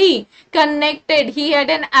absolutely connected, he had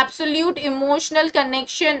an absolute emotional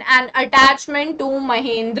connection and attachment to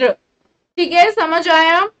Mahendra. ठीक है, समझ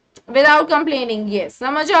आया? विदाउट कंप्लेनिंग, यस,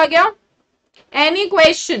 समझ आ गया? Any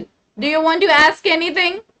question? Do you want to ask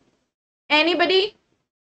anything? Anybody?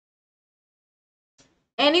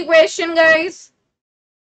 Any question, guys?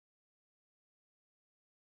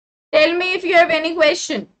 Tell me if you have any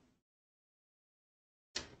question.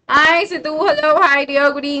 Hi, Situ. Hello. Hi,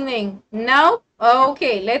 dear. Good evening. No?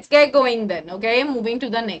 Okay, let's get going then. Okay, moving to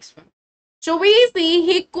the next one. So we see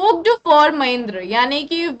he cooked for Mahendra, यानी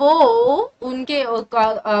कि वो उनके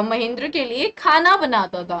महेंद्र के लिए खाना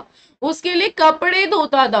बनाता था, उसके लिए कपड़े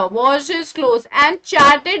धोता था, wash his clothes and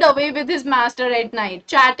chatted away with his master at night.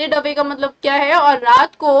 Chatted away का मतलब क्या है, और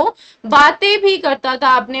रात को बातें भी करता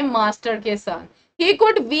था अपने मास्टर के साथ. He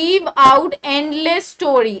could weave out endless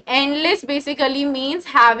story. Endless basically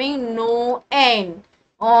means having no end.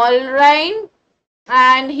 All right.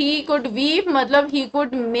 And he could weave मतलब he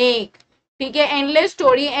could make, ठीक है, endless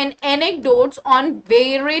story and anecdotes on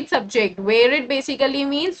varied subject. Varied basically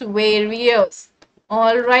means various.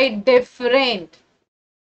 All right, different.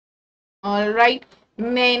 All right,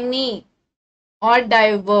 many or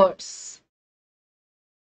diverse.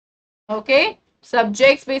 Okay,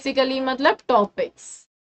 subjects basically मतलब topics.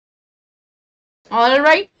 All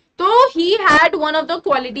right. So he had one of the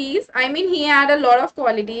qualities. I mean, he had a lot of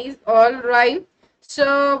qualities. All right. So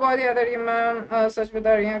बहुत याद आ रही है ma'am, सच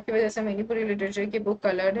बता रही हूँ आपकी वजह से मेरी पूरी लिटरेचर की बुक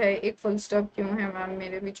कलर्ड है. एक फुल स्टॉप क्यों है मैम,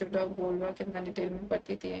 मेरे भी छोटा बोल रहा कितना डिटेल में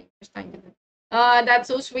पढ़ती थी. Thank you. That's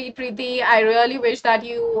so sweet, Preeti. I really wish that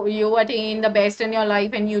you attain the best in your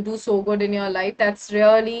life and you do so good in your life. That's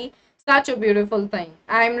really such a beautiful thing.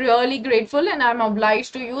 I'm really grateful and I'm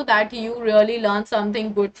obliged to you that you really learned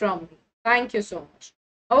something good from me. Thank you so much.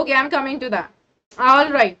 Okay, I'm coming to that.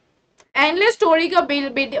 All right. Endless story का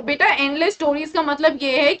बेटा endless stories का मतलब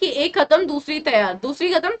ये है कि एक खत्म दूसरी तैयार, दूसरी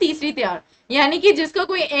खत्म तीसरी तैयार, यानी कि जिसका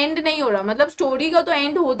कोई एंड नहीं हो रहा. मतलब स्टोरी का तो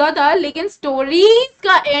एंड होता था लेकिन स्टोरीज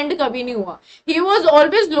का एंड कभी नहीं हुआ. He was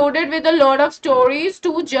always loaded with a lot of stories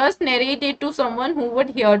to just narrate it to someone who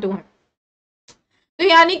would hear to him. तो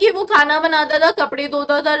यानी कि वो खाना बनाता था, कपड़े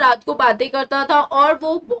धोता था, रात को बातें करता था, और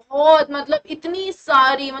वो बहुत मतलब इतनी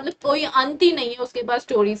सारी, मतलब कोई अंत ही नहीं है उसके पास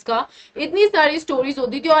स्टोरीज का. इतनी सारी स्टोरीज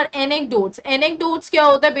होती थी. और एनेक्डोट्स, एनेक्डोट्स क्या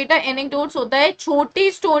होता है बेटा, एनेक्डोट्स होता है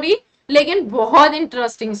छोटी स्टोरी लेकिन बहुत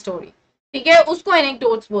इंटरेस्टिंग स्टोरी. ठीक है, उसको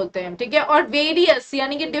एनेक्डोट्स बोलते हैं. ठीक है, और वेरियस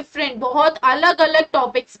यानी कि डिफरेंट, बहुत अलग अलग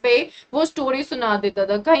टॉपिक्स पे वो स्टोरी सुना देता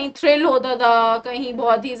था. कहीं थ्रिल होता था, कहीं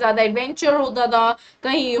बहुत ही ज्यादा एडवेंचर होता था,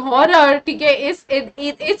 कहीं हॉरर. ठीक है,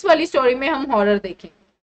 इस वाली स्टोरी में हम हॉरर देखेंगे.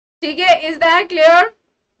 ठीक है, is that clear?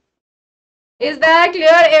 Is that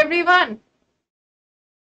clear everyone?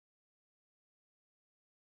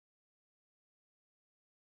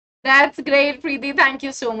 That's great, Preeti. Thank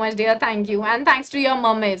you so much, dear. Thank you. And thanks to your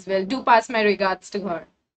mom as well. Do pass my regards to her.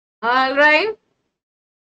 All right.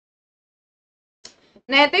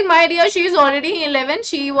 Naitik, my dear, she is already 11.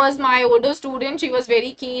 She was my older student. She was very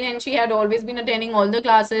keen and she had always been attending all the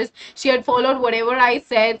classes. She had followed whatever I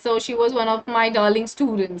said. So she was one of my darling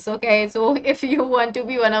students. Okay. So if you want to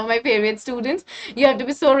be one of my favorite students, you have to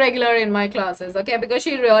be so regular in my classes. Okay. Because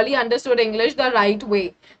she really understood English the right way,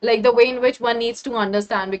 like the way in which one needs to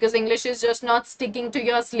understand. Because English is just not sticking to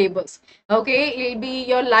your syllabus. Okay. It'll be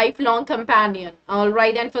your lifelong companion. All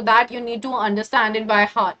right. And for that, you need to understand it by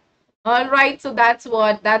heart. All right, so that's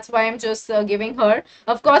why I'm just giving her.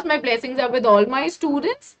 Of course, my blessings are with all my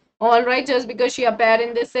students. All right, just because she appeared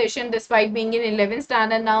in this session despite being in 11th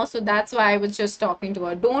standard now, so that's why I was just talking to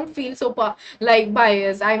her. Don't feel so like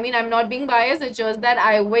biased. I mean, I'm not being biased. It's just that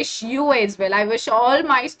I wish you as well. I wish all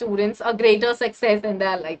my students a greater success in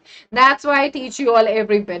their life. That's why I teach you all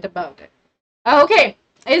every bit about it. Okay.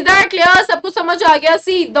 Is that clear? सबको समझ आ गया?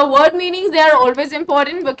 See, the word meanings, they are always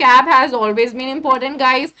important. Vocab has always been important,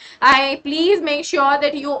 guys. I please make sure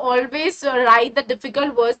that you always write the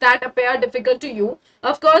difficult words that appear difficult to you.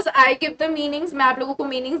 Of course, I give the meanings. मैं आप लोगों को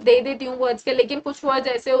meanings दे देती हूँ words के, लेकिन कुछ words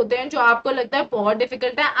ऐसे होते हैं जो आपको लगता है बहुत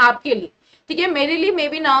difficult है आपके लिए. ठीक है, मेरे लिए मे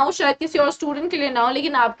बी ना हो, शायद किसी और स्टूडेंट के लिए ना हो,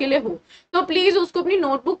 लेकिन आपके लिए हो. तो प्लीज उसको अपनी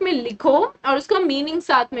नोटबुक में लिखो और उसका मीनिंग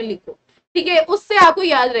साथ में लिखो. ठीक है, उससे आपको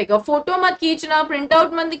याद रहेगा. फोटो मत खींचना, प्रिंट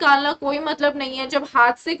आउट मत निकालना, कोई मतलब नहीं है. जब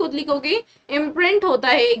हाथ से खुद लिखोगे, इम्प्रिंट होता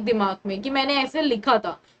है एक दिमाग में कि मैंने ऐसे लिखा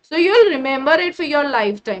था. So you'll remember it for your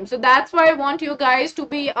lifetime. So that's why I want you guys to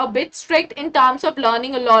be a bit strict in terms of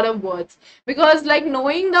learning a lot of words. Because like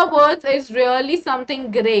knowing the words is really something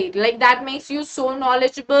great. Like that makes you so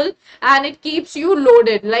knowledgeable and it keeps you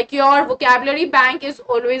loaded. Like your vocabulary bank is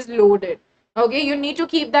always loaded. Okay, you need to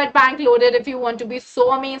keep that bank loaded if you want to be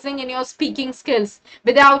so amazing in your speaking skills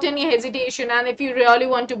without any hesitation, and if you really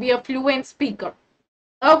want to be a fluent speaker.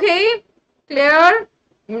 Okay, clear?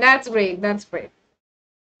 That's great. That's great.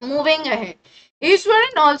 Moving ahead.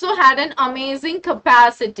 Ishwaran also had an amazing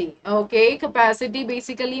capacity. Okay, capacity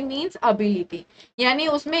basically means ability. यानी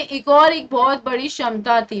उसमें एक और एक बहुत बड़ी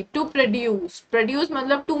क्षमता थी. To produce. Produce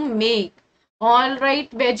मतलब to make. All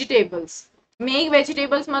right, vegetables. Make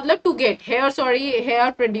vegetables matlab to get. Here, sorry,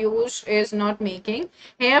 here produce is not making.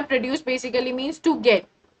 Here produce basically means to get.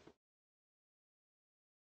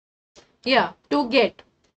 Yeah, to get.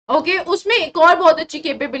 Okay उसमें एक और बहुत अच्छी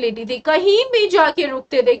कैपेबिलिटी थी, कहीं भी जाके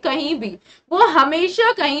रुकते थे, कहीं भी वो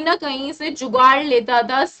हमेशा कहीं ना कहीं से जुगाड़ लेता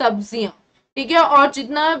था सब्जियां, ठीक है, और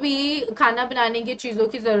जितना भी खाना बनाने की चीजों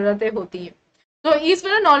की जरूरतें होती है। So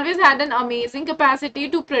Eastern always had an amazing capacity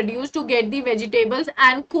to produce, to get the vegetables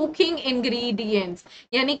and cooking ingredients.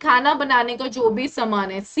 यानी खाना बनाने का जो भी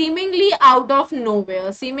सामान है, seemingly out of nowhere.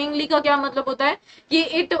 Seemingly का क्या मतलब होता है कि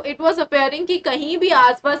it was appearing कि कहीं भी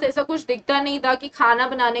आसपास ऐसा कुछ दिखता नहीं था कि खाना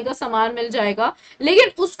बनाने का सामान मिल जाएगा,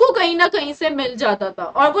 लेकिन उसको कहीं ना कहीं से मिल जाता था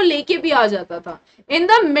और वो लेके भी आ जाता था. In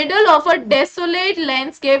the middle of a desolate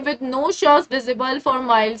landscape with no shores visible for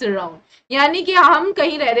miles around. यानी कि हम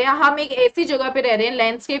कहीं रह रहे हैं, हम एक ऐसी जगह पे रह रहे हैं,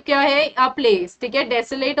 लैंडस्केप क्या है, अ प्लेस, ठीक है,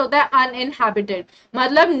 डेसोलेट होता है अनइनहैबिटेड,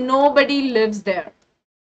 मतलब no buddy lives there,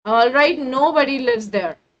 all right, no buddy lives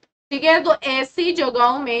there, ठीक है, तो ऐसी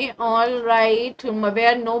जगहों में, all right,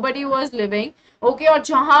 where no buddy was living, okay, और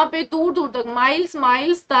जहां पे दूर दूर तक, माइल्स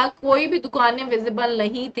माइल्स तक कोई भी दुकानें विजिबल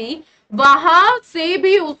नहीं थी, वहां से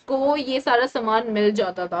भी उसको ये सारा सामान मिल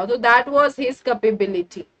जाता था, तो that was his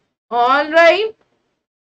capability. All right,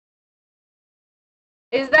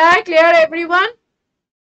 is that clear everyone?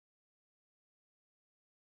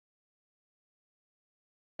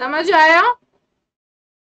 समझ आया?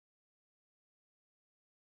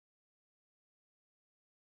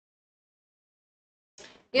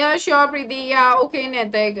 Yeah, sure, Preeti. Yeah, okay,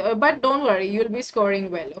 Netik. But don't worry, you'll be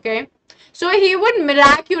scoring well, okay? So he would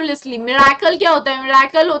miraculously, miracle क्या होता है?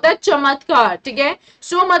 Miracle होता है चमत्कार, ठीक है?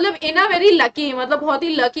 So मतलब in a very lucky, मतलब बहुत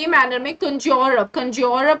ही lucky manner में conjure up.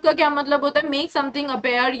 Conjure up का क्या मतलब होता है? Make something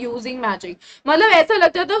appear using magic. मतलब ऐसा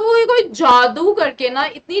लगता था वो कोई जादू करके ना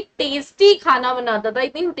इतनी टेस्टी खाना बनाता था,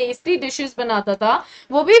 इतनी टेस्टी डिशेस बनाता था,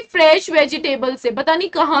 वो भी फ्रेश वेजिटेबल से, पता नहीं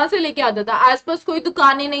कहाँ से लेके आता था, आसपास कोई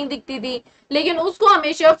दुकानें नहीं दिखती थी, लेकिन उसको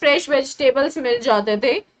हमेशा फ्रेश वेजिटेबल्स मिल जाते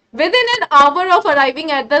थे. With in an hour of arriving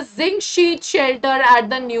at the zinc sheet shelter at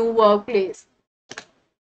the new work place.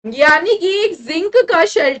 यानी कि एक जिंक का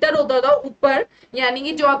शेल्टर होता था ऊपर, यानी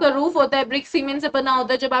कि जो आपका रूफ होता है ब्रिक सीमेंट से बना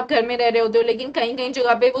होता है जब आप घर में रह रहे होते हो, लेकिन कहीं कहीं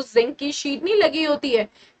जगह पे वो जिंक की शीट नहीं लगी होती है,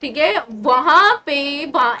 ठीक है, वहां पे,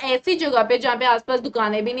 वहां ऐसी जगह पे जहाँ पे आसपास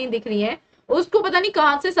दुकानें भी नहीं दिख रही हैं, उसको पता नहीं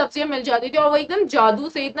कहाँ से सब्जियां मिल जाती थी और वो एकदम जादू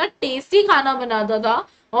से इतना टेस्टी खाना बनाता था.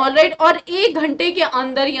 ऑलराइट, और 1 घंटे के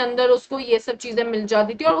अंदर ही अंदर उसको ये सब चीजें मिल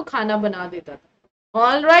जाती थी और वो खाना बना देता था.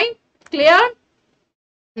 Alright, clear?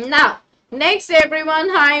 Now, next everyone,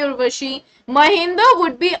 hi Urvashi. Mahinder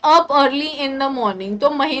would be up early in the morning. तो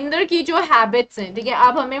महेंद्र की जो हैबिट्स हैं, ठीक है,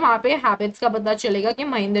 अब हमें वहां पे हैबिट्स का पता चलेगा कि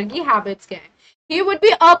महेंद्र की हैबिट्स क्या है. He would be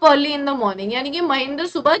up early in the morning, यानी कि महेंद्र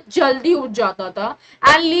सुबह जल्दी उठ जाता था,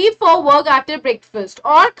 and leave for work after breakfast,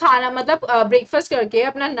 और खाना मतलब ब्रेकफास्ट करके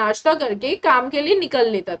अपना नाश्ता करके काम के लिए निकल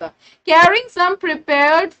लेता था. Carrying some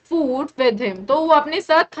prepared food with him, तो वो अपने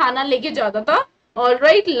साथ खाना लेके जाता था,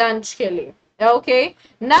 ऑलराइट, लंच के लिए. ओके,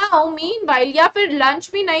 नाउ मीन वाइल, या फिर लंच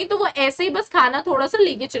भी नहीं तो वो ऐसे ही बस खाना थोड़ा सा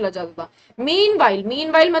लेके चला जाता था. मीन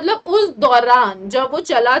वाइल मतलब उस दौरान जब वो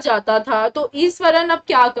चला जाता था तो ईश्वरन अब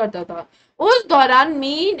क्या करता था, उस दौरान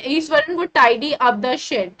मीन ईश्वरन वो टाइडी अप द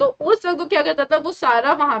शेड, तो उस वक्त वो क्या करता था, वो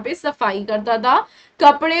सारा वहां पे सफाई करता था,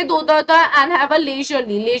 कपड़े धोता था, and have a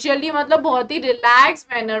leisurely, leisurely मतलब बहुत ही रिलैक्स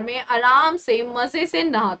मैनर में आराम से मजे से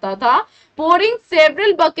नहाता था, pouring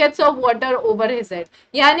several buckets of water over his head,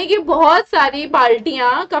 यानी कि बहुत सारी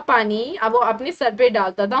बाल्टियां का पानी अब वो अपने सर पे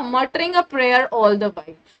डालता था, muttering a prayer all the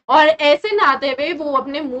while, और ऐसे नहाते हुए वो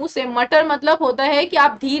अपने मुंह से, मटर मतलब होता है कि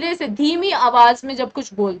आप धीरे से धीमी आवाज में जब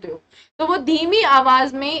कुछ बोलते हो, तो वो धीमी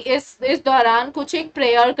आवाज में इस दौरान कुछ एक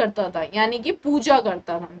प्रेयर करता था, यानी कि पूजा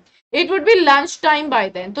करता था. It would be lunch time bye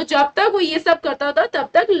then, तो जब तक वो ये सब करता था तब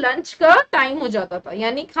तक लंच का टाइम हो जाता था,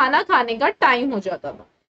 यानी खाना खाने का टाइम हो जाता था.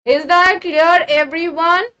 Is that clear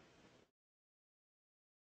everyone?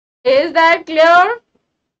 Is that clear?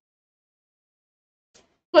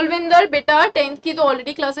 Kulwinder बेटा, 10th की तो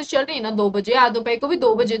ऑलरेडी क्लासेस चल रही है ना, 2 बजे, आज दोपहर को भी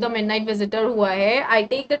 2 बजे द मिडनाइट विजिटर हुआ है. I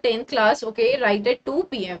take the 10th class, okay, right eight 2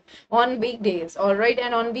 p.m. on weekdays, all right,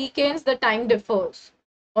 and on weekends the time differs.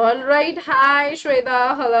 All right, hi Shweta,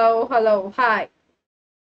 hello, hello, hi.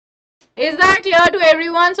 Is that clear to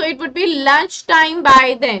everyone? So it would be lunch time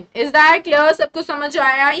by then. Is that clear? सबको समझ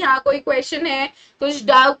आया? यहाँ कोई question है, कुछ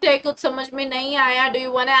doubt है, कुछ समझ में नहीं आया? Do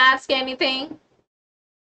you wanna ask anything?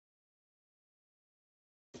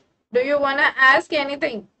 Do you wanna ask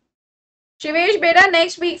anything? Shivesh बेटा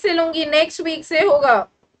नेक्स्ट वीक से लूंगी, नेक्स्ट वीक से होगा.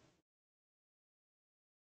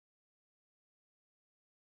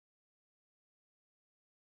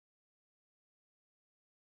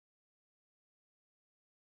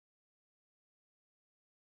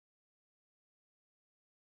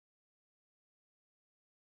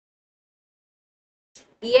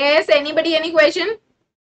 Yes, anybody, any question?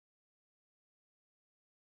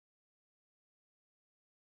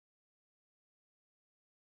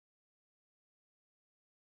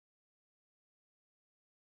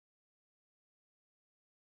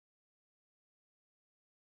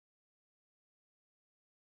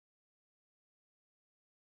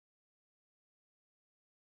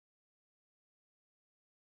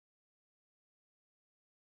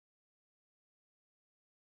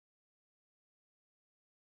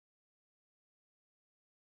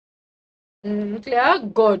 Clear,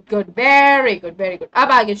 good good, very good very good.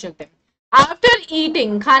 अब आगे चलते हैं। आफ्टर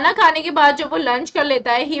ईटिंग, खाना खाने के बाद जब वो लंच कर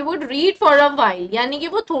लेता है, he would read for a while, यानी कि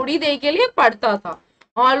वो थोड़ी देर के लिए पढ़ता था।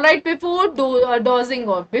 All right, before dosing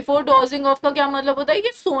of, before dosing of का क्या मतलब होता है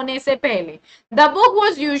कि सोने से पहले। The book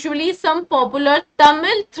was usually some popular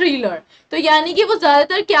Tamil thriller, तो यानी कि वो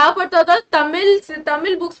ज्यादातर क्या पढ़ता था,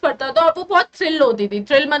 तमिल बुक्स पढ़ता था, और वो बहुत थ्रिल होती थी।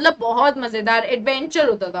 थ्रिल मतलब बहुत मजेदार एडवेंचर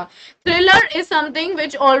होता था। Thriller is something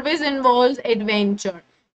which always involves adventure.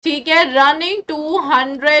 ठीक है, running to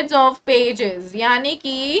hundreds of pages, यानी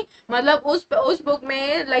कि मतलब उस बुक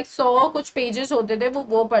में लाइक 100 कुछ पेजेस होते थे,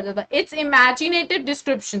 वो पढ़ता था। इट्स इमेजिनेटिव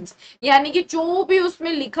डिस्क्रिप्शंस, यानी कि जो भी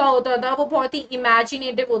उसमें लिखा होता था वो बहुत ही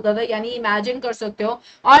इमेजिनेटिव होता था, यानी इमेजिन कर सकते हो।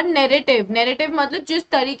 और नैरेटिव, नैरेटिव मतलब जिस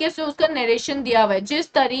तरीके से उसका नरेशन दिया हुआ है,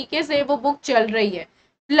 जिस तरीके से वो बुक चल रही है।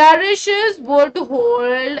 फ्लरिशेस would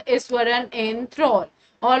hold Eswaran in थ्रॉल।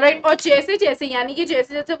 Alright, और जैसे जैसे यानी कि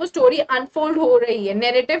जैसे जैसे वो स्टोरी अनफोल्ड हो रही है,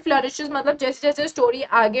 नैरेटिव फ्लरिशेस मतलब जैसे जैसे स्टोरी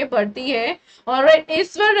आगे बढ़ती है। ऑलराइट,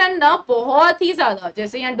 ईश्वरन ना बहुत ही ज्यादा,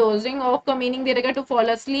 जैसे यहाँ डोजिंग ऑफ का मीनिंग दे रहेगा टू फॉल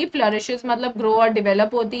अस्लीप, फ्लरिशेस मतलब ग्रो और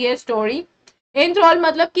डेवलप होती है स्टोरी। एंथ्रॉल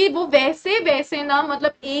मतलब कि वो वैसे वैसे ना,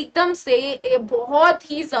 मतलब एकदम से बहुत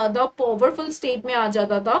ही ज्यादा पावरफुल स्टेट में आ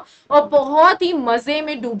जाता था, और बहुत ही मजे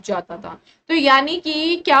में डूब जाता था। तो यानी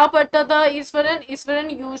कि क्या पढ़ता था Eswaran, Eswaran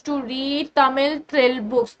use to read Tamil thrill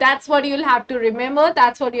books, that's what you will have to remember,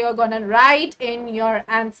 that's what you are gonna right in your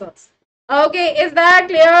answers. Okay, is that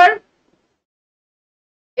clear?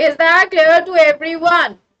 Is that clear to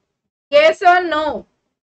everyone? Yes or no?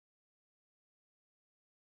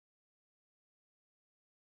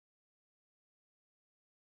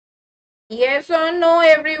 Yes or no,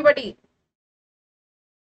 everybody?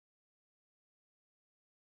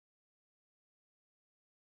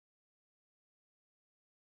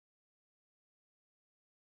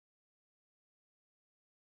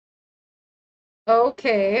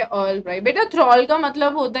 Okay, all right. बेटा thrall का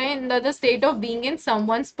मतलब होता है in the state of being in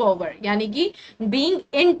someone's power, यानी कि being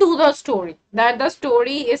into the story, that the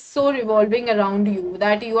story is so revolving around you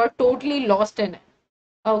that you are totally lost in it.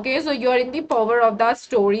 Okay, so you are in the power of the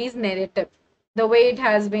story's narrative, the way it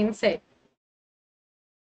has been said.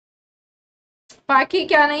 बाकी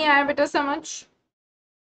क्या नहीं आया बेटा समझ?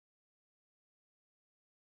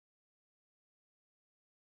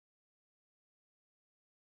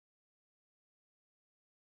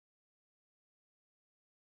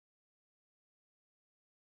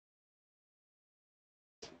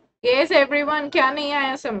 Yes, everyone, क्या नहीं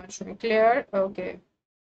आया समझ में? Clear? Okay.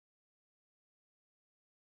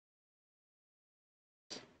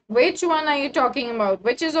 Which one are you talking about?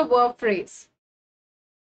 Which is a verb phrase?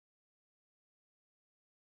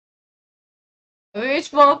 Which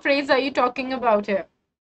verb phrase are you talking about here?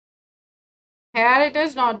 Here it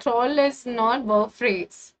is not. Thrall is not verb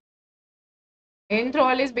phrase.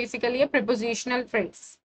 Enthrall is basically a prepositional phrase.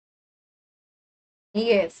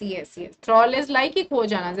 Yes, yes, yes. Thrall is like कि खो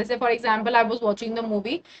जाना. जैसे for example, I was watching the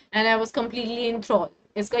movie and I was completely in thrall.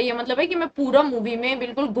 इसका ये मतलब है कि मैं पूरा मूवी में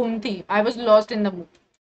बिल्कुल गुम थी. I was lost in the movie.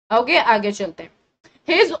 Okay, आगे चलते हैं.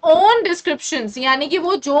 His own descriptions, यानी कि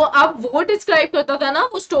वो जो अब वो डिस्क्राइब करता था ना,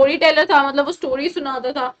 वो स्टोरी टेलर था, मतलब वो स्टोरी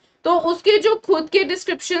सुनाता था, तो उसके जो खुद के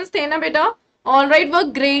डिस्क्रिप्शंस थे ना बेटा, ऑल राइट, वो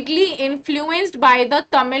greatly influenced by the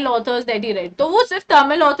Tamil authors that he red, तो वो सिर्फ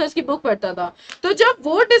तमिल ऑथर्स की बुक पढ़ता था। तो जब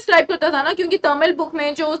वो डिस्क्राइब करता था ना, क्योंकि तमिल बुक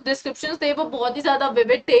में जो डिस्क्रिप्शंस थे वो बहुत ही ज्यादा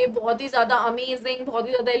विविड थे, बहुत ही ज्यादा अमेजिंग, बहुत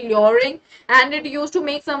ही ज्यादा luring, and it use to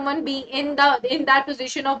make someone be in that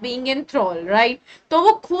position of being in थ्रॉल, right. तो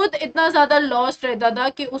वो खुद इतना ज्यादा लॉस्ट रहता था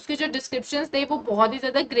कि उसके जो डिस्क्रिप्शंस थे वो बहुत ही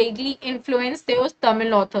ज्यादा ग्रेटली इन्फ्लुएंस थे उस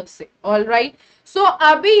तमिल ऑथर से, ऑल राइट। सो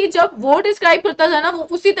अभी जब वो डिस्क्राइब करता था ना, वो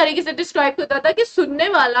उसी तरीके से डिस्क्राइब करता था कि सुनने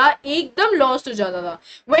वाला एकदम लॉस्ट हो जाता था।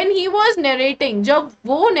 व्हेन ही वाज नरेटिंग, जब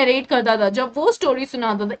वो नरेट करता था, जब वो स्टोरी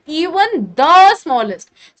सुनाता था, इवन द स्मॉलेस्ट,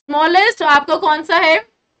 स्मॉलेस्ट आपका कौन सा है?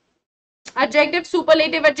 एडजेक्टिव,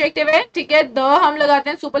 सुपरलेटिव एडजेक्टिव है, ठीक है, द हम लगाते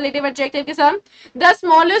हैं सुपरलेटिव एडजेक्टिव के साथ। द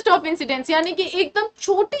स्मॉलेस्ट ऑफ इंसिडेंट्स, यानी कि एकदम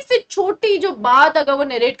छोटी से छोटी जो बात अगर वो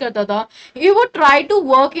नरेट करता था, he would try to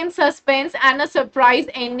work in suspense and a surprise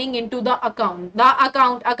ending into the account. The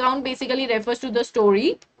account, account basically refers to the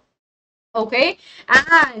story. Okay,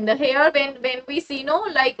 and here when we see no,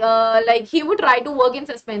 like he would try to work in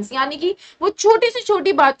suspense, यानी कि वो छोटी से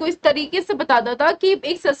छोटी बात को इस तरीके से बताता था कि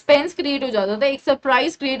एक सस्पेंस क्रिएट हो जाता था, एक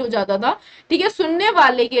सरप्राइज क्रिएट हो जाता था, ठीक है, सुनने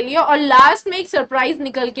वाले के लिए, और लास्ट में एक सरप्राइज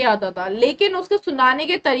निकल के आता था, लेकिन उसको सुनाने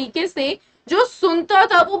के तरीके से जो सुनता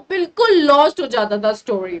था वो बिल्कुल लॉस्ट हो जाता था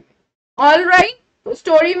स्टोरी में। ऑल राइट,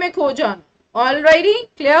 स्टोरी में खो जाना। All righty,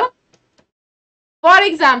 clear? For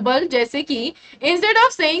example जैसे कि instead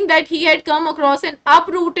of saying that he had come across N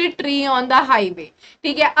uprooted tree on the highway,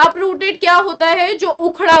 ठीक है, अपरूटेड क्या होता है, जो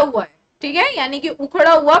उखड़ा हुआ है, ठीक है, यानी कि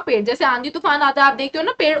उखड़ा हुआ पेड़, जैसे आंधी तूफान आता है आप देखते हो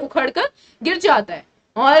ना, पेड़ उखड़ कर गिर जाता है,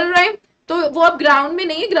 ऑलराइट, तो वो अब ग्राउंड में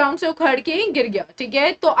नहीं है, ग्राउंड से उखड़ के ही गिर गया, ठीक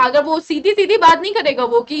है, तो अगर वो सीधी सीधी बात नहीं करेगा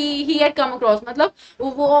वो कि ही हैड कम अक्रॉस, मतलब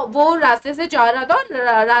वो रास्ते से जा रहा था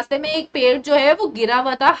और रास्ते में एक पेड़ जो है वो गिरा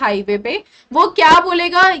हुआ था हाईवे पे, वो क्या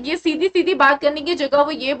बोलेगा, ये सीधी सीधी बात करने की जगह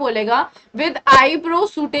वो ये बोलेगा with eyebrow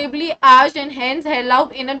suitably arched and hands held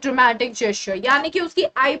out in a dramatic gesture, यानी कि उसकी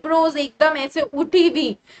आईब्रोज एकदम ऐसे उठी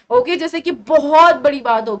हुई, ओके, जैसे कि बहुत बड़ी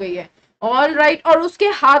बात हो गई है, ऑल राइट, और उसके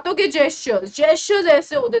हाथों के जेस्चर्स जेस्चर्स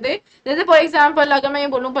ऐसे होते थे, जैसे फॉर एग्जाम्पल अगर मैं ये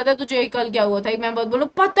बोलूं पता है तुझे कल क्या हुआ था, एक मैं बोलूं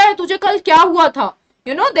पता है तुझे कल क्या हुआ था,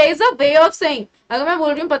 you know there is a way of saying, अगर मैं बोल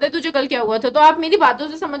रही हूँ पता है तुझे कल क्या हुआ था, तो आप मेरी बातों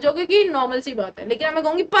से समझ जाओगे कि नॉर्मल सी बात है, लेकिन मैं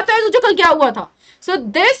कहूंगी पता है तुझे कल क्या हुआ था, so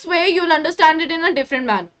this way you will understand it in a different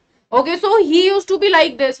manner, okay, so he used to be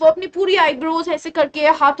like this, वो अपनी पूरी आईब्रोज ऐसे करके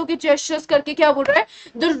हाथों के जेस्चर्स करके क्या बोल रहा है,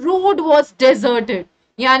 द रोड वाज डेजर्टेड,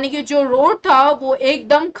 यानी कि जो रोड था वो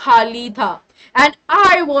एकदम खाली था, and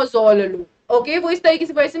I was all alone, okay, वो इस तरीके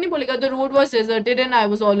से वैसे नहीं बोलेगा the road was deserted and I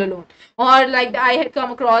was all alone, or like I had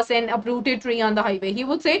come across an uprooted tree on the highway. He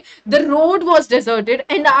would say the road was deserted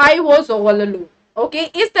and I was all alone. Okay,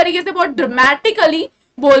 इस तरीके से बहुत dramatically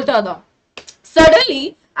बोलता था.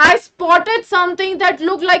 Suddenly, I spotted something that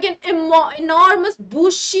looked like an enormous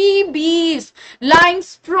bushy beast lying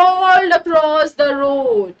sprawled across the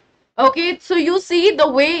road. Okay, so you see the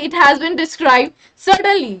way it has been described.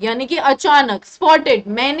 Suddenly, यानी कि अचानक, spotted,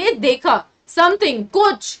 मैंने देखा, something,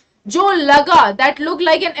 कुछ, जो लगा, that looked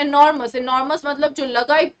like an enormous मतलब जो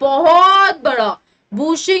लगा एक बहुत बड़ा,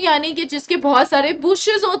 bushy यानी कि जिसके बहुत सारे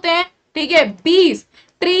bushes होते हैं, ठीक है, beast,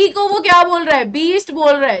 ट्री को वो क्या बोल रहा है, बीस्ट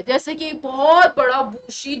बोल रहा है, जैसे कि बहुत बड़ा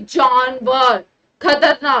बूशी जानवर,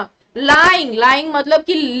 खतरनाक, लाइंग लाइंग मतलब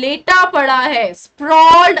कि लेटा पड़ा है,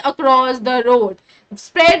 स्प्रॉल्ड across the road,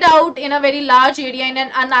 spread out in a very large area in an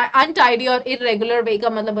untidy और इरेगुलर वे का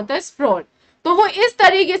मतलब होता है स्प्रॉल्ड, तो वो इस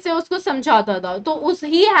तरीके से उसको समझाता था, तो उस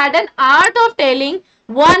he had an art of telling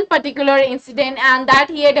one particular incident and that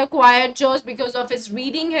he had acquired just because of his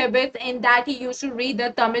reading habits and that he used to read the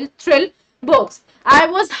Tamil thrill books. I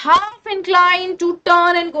was half inclined to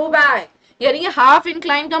turn and go back. यानी half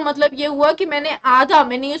incline का मतलब ये हुआ कि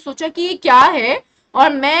मैंने ये सोचा कि ये क्या है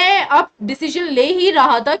और मैं अब डिसीजन ले ही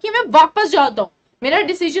रहा था कि मैं वापस जाता हूँ, मेरा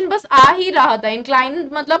डिसीजन बस आ ही रहा था, इंक्लाइन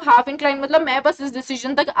मतलब हाफ इंक्लाइन मतलब मैं बस इस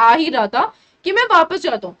डिसीजन तक आ ही रहा था कि मैं वापस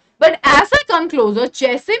जाता हूँ, but as I come closer,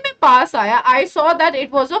 जैसे मैं पास आया, I saw that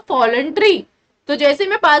it was a fallen tree, तो जैसे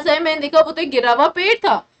मैं पास आया मैंने देखा वो तो गिरा हुआ पेड़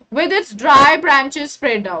था, with its dry branches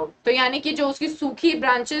spread out, तो यानी कि जो उसकी सूखी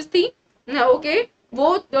ब्रांचेस थी, ओके, वो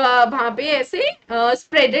वहां पे ऐसे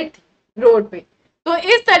स्प्रेडेड थी रोड पे, तो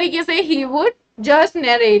इस तरीके से he would just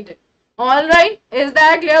narrate it. All right, is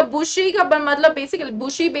that clear? बुशी का मतलब बेसिकली,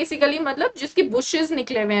 बुशी बेसिकली मतलब जिसकी बुशेस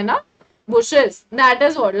निकले हुए हैं ना, bushes, that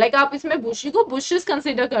is what, like आप इसमें बुशी को बुशेस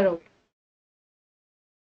कंसीडर करोगे,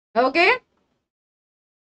 ओके,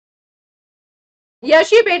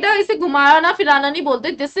 यशी बेटा इसे घुमाना फिराना नहीं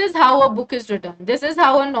बोलते, this is how a book is written, this is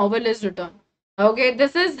how a novel is written, okay,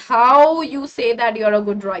 this is how you say that you're a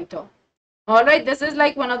good writer, all right, this is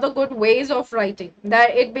like one of the good ways of writing,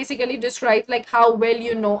 that it basically describes like how well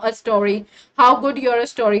you know a story, how good you're a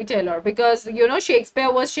storyteller, because you know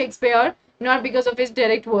Shakespeare was Shakespeare not because of his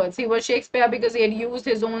direct words, he was Shakespeare because he had used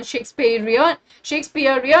his own Shakespearean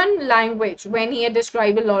language when he had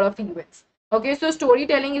described a lot of events, okay, so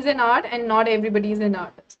storytelling is an art and not everybody is an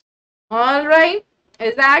artist. All right,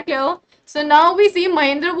 is that clear? So now we see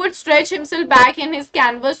Mahendra would stretch himself back in his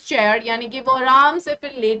canvas chair, यानी कि वो आराम से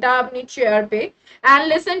फिर लेटा अपनी chair पे, and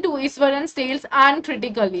listen to Eswaran tales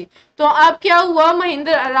uncritically. तो अब क्या हुआ,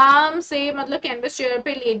 महेंद्र आराम से मतलब कैनवस चेयर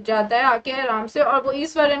पे लेट जाता है आके आराम से, और वो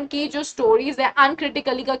ईश्वरन की जो स्टोरीज है,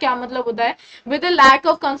 अनक्रिटिकली का क्या मतलब होता है, with a lack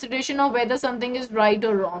of consideration of whether something is right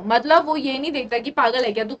और रॉन्ग, मतलब वो ये नहीं देखता कि पागल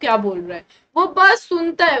है क्या तू क्या बोल रहा है, वो बस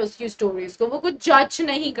सुनता है उसकी स्टोरीज को, वो कुछ जज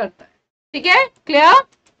नहीं करता है, ठीक है, क्लियर?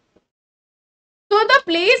 तो the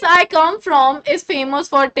place I come from is famous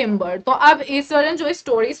for timber, तो अब ईश्वरन जो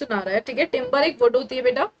स्टोरी सुना रहा है, ठीक है, टिम्बर एक वुड होती है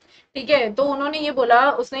बेटा, ठीक है, तो उन्होंने ये बोला,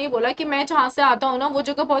 उसने ये बोला कि मैं जहां से आता हूँ ना वो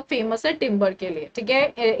जगह बहुत फेमस है टिम्बर के लिए, ठीक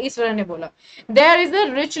है, ईश्वरन ने बोला there is a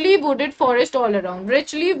richly wooded forest all around,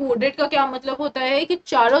 richly wooded का क्या मतलब होता है कि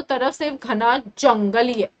चारों तरफ से घना जंगल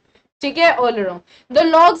ही है, ठीक है, all around, the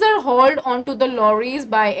logs are hold on to the lorries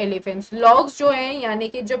bye elephants, logs जो है यानी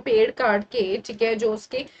कि जो पेड़ काट के, ठीक है, जो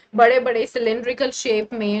उसके बड़े बड़े सिलेंड्रिकल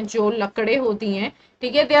शेप में जो लकड़े होती हैं,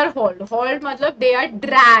 ठीक है, दे आर हॉल्ड, हॉल्ड मतलब दे आर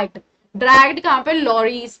ड्रैग्ड, ड्रैग्ड कहाँ पे,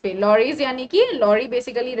 लॉरीज पे। लॉरीज यानी कि lorry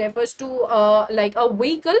basically refers to like a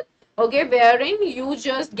vehicle, okay, wherein you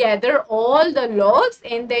just gather all the logs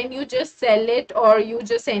and then you just sell it or you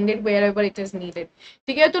just send it wherever it is needed।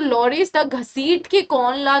 ठीक है, तो lorries तक घसीट के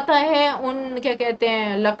कौन लाता है उन, क्या कहते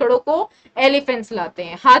हैं, लकड़ों को? एलिफेंट्स लाते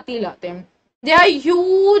हैं, हाथी लाते हैं। They are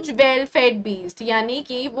huge well fade beast, यानी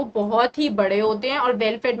कि वो बहुत ही बड़े होते हैं, और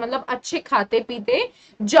वेल फेड मतलब अच्छे खाते पीते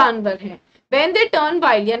जानवर हैं। When they turn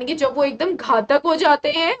wild, यानी कि जब वो एकदम घातक हो जाते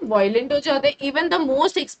हैं, वायलेंट हो जाते हैं, इवन द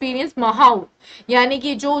मोस्ट एक्सपीरियंस महाउत, यानी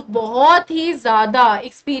कि जो बहुत ही ज्यादा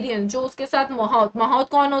एक्सपीरियंस, जो उसके साथ महाउत, महाउत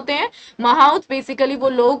कौन होते हैं? महाउत बेसिकली वो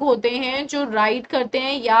लोग होते हैं जो राइड करते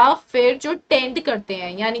हैं या फिर जो टेंड करते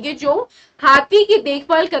हैं, यानी कि जो हाथी की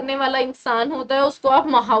देखभाल करने वाला इंसान होता है उसको आप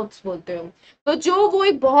महाउत बोलते हो। तो जो वो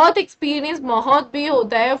एक बहुत एक्सपीरियंस माहौत भी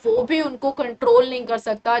होता है वो भी उनको कंट्रोल नहीं कर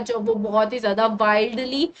सकता जब वो बहुत ही ज्यादा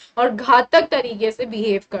वाइल्डली और घातक तरीके से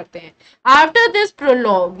बिहेव करते हैं। आफ्टर दिस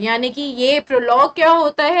प्रोलॉग, यानी कि ये प्रोलॉग क्या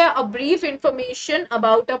होता है? A brief information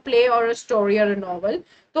about a play और अ स्टोरी और अ नॉवल।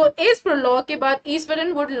 तो इस प्रोलॉग के बाद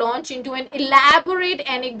Eswaran would launch into an elaborate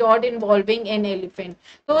anecdote involving an elephant.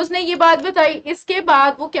 तो उसने ये बात बताई, इसके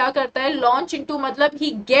बाद वो क्या करता है? लॉन्च इनटू मतलब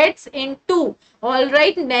he gets into,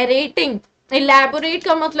 alright, narrating. Elaborate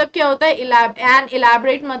का मतलब क्या होता है? एन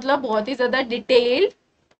इलैबोरेट मतलब बहुत ही ज्यादा डिटेल्ड।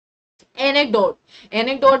 एनेक्डोट,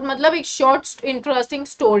 एनेक्डोट मतलब एक शॉर्ट इंटरेस्टिंग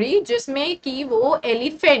स्टोरी जिसमें कि वो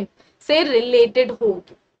एलिफेंट से रिलेटेड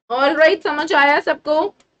होगी। ऑल राइट, समझ आया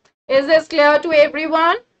सबको? Is this clear to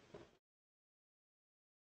everyone?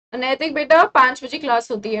 नैतिक बेटा 5 बजे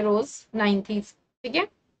क्लास होती है रोज, 9th, ठीक है,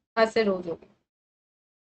 आज से रोज होगी।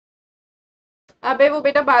 अबे वो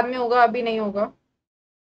बेटा बाद में होगा, अभी नहीं होगा।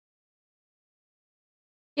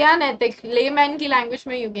 क्या नैतिक? लेमैन की लैंग्वेज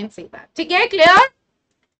में यू कैन से दैट, ठीक है, क्लियर?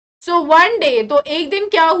 सो वन डे, तो एक दिन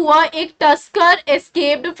क्या हुआ, एक tusker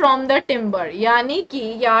escaped from the timber, यानी कि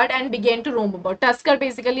yard, and began to Rome about. Tusker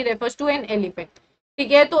basically refers to an elephant.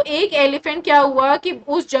 ठीक है, तो एक एलिफेंट क्या हुआ कि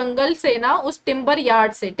उस जंगल से ना, उस टिम्बर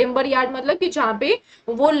यार्ड से, टिम्बर यार्ड मतलब कि जहाँ पे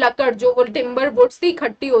वो लकड़, जो वो टिम्बर वुड्स थी,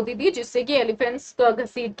 इकट्ठी होती थी जिससे कि एलिफेंट्स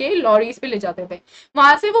घसीट के लॉरीज पे ले जाते थे,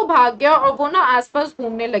 वहां से वो भाग गया और वो ना आसपास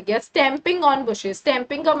घूमने लग गया। स्टैंपिंग ऑन बुशेस,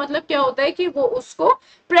 स्टैंपिंग का मतलब क्या होता है कि वो उसको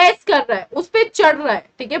प्रेस कर रहा है, उस पे चढ़ रहा है,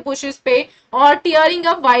 ठीक है, बुशेस पे। और tearing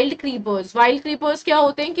up wild creepers, wild creepers क्या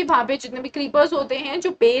होते हैं कि वहां पे जितने भी क्रीपर्स होते हैं जो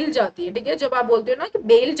बेल जाती है, ठीक है, जब आप बोलते हो ना कि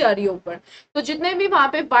बेल जा रही है ऊपर, तो जितने भी वहां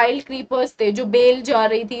पे वाइल्ड क्रीपर्स थे, जो बेल जा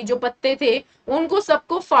रही थी, जो पत्ते थे, उनको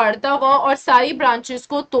सबको फाड़ता हुआ और सारी ब्रांचेस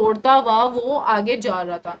को तोड़ता हुआ वो आगे जा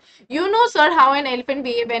रहा था। You know sir how an elephant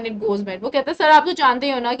behave when it goes mad. वो कहता है सर आप तो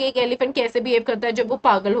जानते हो ना कि एक एलिफेंट कैसे बिहेव करता है जब वो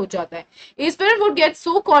पागल हो जाता है। Eswaran would get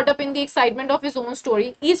so caught up in the excitement of his own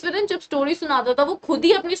story. Eswaran जब स्टोरी सुनाता था वो खुद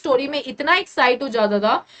ही अपनी स्टोरी में इतना एक्साइट हो जाता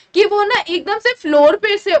था कि वो ना एकदम से फ्लोर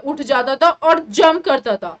पे से उठ जाता था और जंप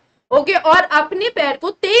करता था। ओके, और अपने पैर को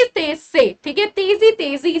तेज तेज से, ठीक है, तेजी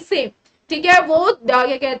तेजी से, ठीक है, वो क्या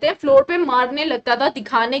कहते हैं, फ्लोर पे मारने लगता था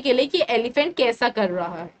दिखाने के लिए कि एलिफेंट कैसा कर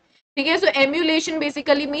रहा है। ठीक है, सो emulation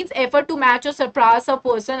basically means effort to match और Sarpass a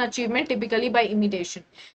person achievement typically bye imitation.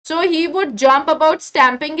 So he would jump about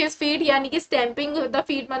stamping his feet, यानी कि स्टैंपिंग द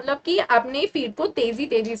फीट मतलब कि अपने फीट को तेजी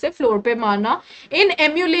तेजी से फ्लोर पे मारना। इन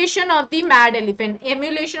emulation of the mad elephant,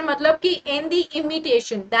 emulation मतलब कि in the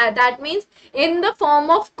imitation, that means in the form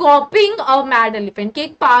of कॉपिंग a mad elephant, कि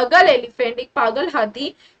एक पागल एलिफेंट, एक पागल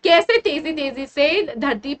हाथी कैसे तेजी तेजी से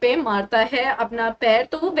धरती पे मारता है अपना पैर,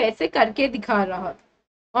 तो वो वैसे करके दिखा रहा।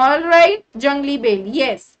 ऑल राइट, जंगली bell,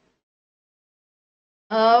 yes.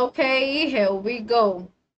 Okay, here we go.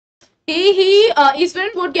 Eastern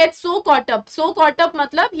would get so caught up. So caught up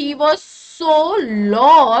matlab he was so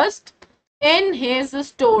lost in his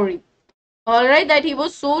story. Alright, that he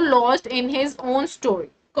was so lost in his own story.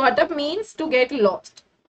 Caught up means to get lost.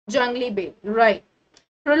 Jungly Babe, right.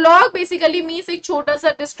 Prologue basically means एक छोटा सा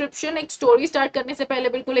description, एक story start करने से पहले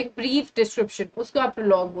बिल्कुल एक brief description, उसको आप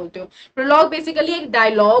प्रोलॉग बोलते हो। प्रोलॉग बेसिकली एक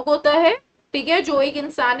डायलॉग होता है, ठीक है, जो एक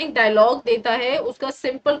इंसान एक डायलॉग देता है, उसका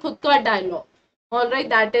सिंपल खुद का dialogue. Alright,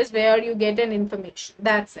 that is where you get an information,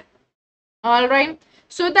 that's it. All right.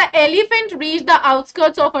 So the elephant reached the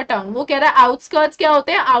outskirts of a town. वो कह रहा है outskirts क्या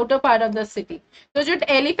होते हैं? Outer part of the city. तो जो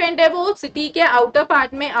elephant है वो city के outer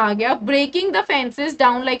part में आ गया. Breaking the fences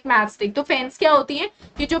down like matchstick. तो fence क्या होती है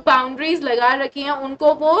कि जो boundaries लगा रखी हैं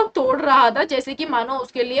उनको वो तोड़ रहा था जैसे कि मानो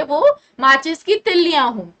उसके लिए वो माचिस की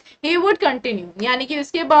तिल्लियां हों. He would continue. यानी कि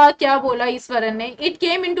उसके बाद क्या बोला ईश्वरन ने? It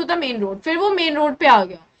came into the main road. फिर वो main road पे आ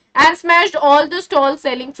गया. And smashed all the stalls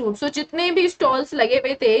selling fruit. So जितने भी stalls लगे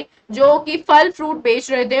हुए थे जो कि फल फ्रूट बेच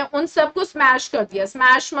रहे थे उन सबको स्मैश कर दिया।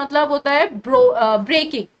 स्मैश मतलब होता है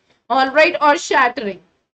ब्रेकिंग, ऑल राइट, और shattering.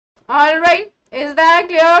 All right, is that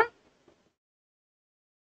clear?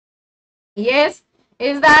 Yes,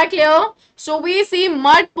 is that clear? So we see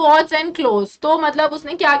mud pots and clothes. तो मतलब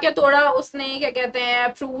उसने क्या क्या तोड़ा, उसने क्या कहते हैं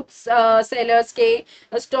फ्रूट्स सेलर्स के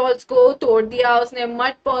स्टॉल्स को तोड़ दिया, उसने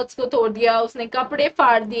मड पॉट्स को तोड़ दिया, उसने कपड़े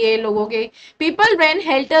फाड़ दिए लोगों के. पीपल रेन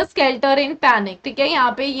हेल्टर स्केल्टर इन पैनिक. ठीक है,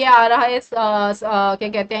 यहाँ पे ये आ रहा है क्या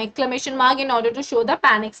कहते हैं exclamation mark in order to show the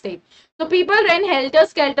panic state. तो पीपल रेन हेल्टर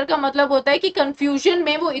स्केल्टर का मतलब होता है कि कंफ्यूजन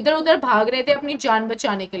में वो इधर उधर भाग रहे थे अपनी जान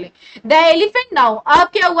बचाने के लिए. द एलिफेंट नाउ, अब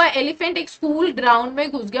क्या हुआ, एलिफेंट एक स्कूल ग्राउंड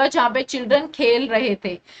में घुस गया जहां पे चिल्ड्रन खेल रहे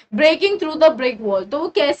थे. Breaking through the brick wall, तो वो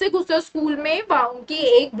कैसे घुसा स्कूल में, उनकी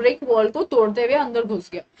एक ब्रिक वॉल को तोड़ते हुए अंदर घुस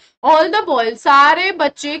गया. ऑल द बॉयज, सारे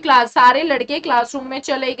बच्चे क्लास, सारे लड़के क्लासरूम में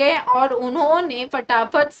चले गए और उन्होंने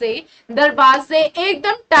फटाफट से दरवाजे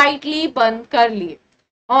एकदम टाइटली बंद कर लिए.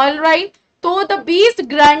 All right. तो द बीस्ट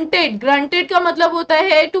ग्रंटेड, ग्रंटेड का मतलब होता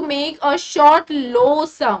है to make a short low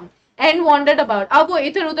sound and wandered about. अब वो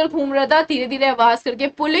इधर उधर घूम रहा था धीरे धीरे आवाज करके.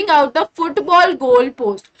 Pulling out the football goal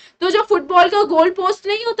post, तो जो फुटबॉल का गोल पोस्ट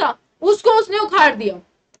नहीं होता उसको उसने उखाड़ दिया.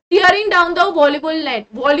 Tearing down the volleyball net,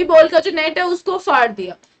 volleyball का जो नेट है उसको फाड़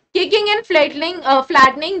दिया. Kicking and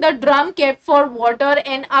flattening the drum kept for water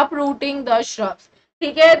and uprooting the shrubs.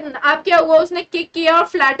 ठीक है, अब क्या हुआ, उसने किक किया और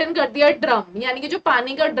फ्लैटन कर दिया ड्रम, यानी कि जो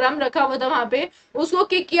पानी का ड्रम रखा हुआ था वहां पे उसको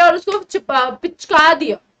किक किया और उसको पिचका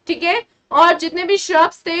दिया. ठीक है, और जितने भी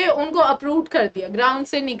श्रब्स थे उनको अपरूट कर दिया, ग्राउंड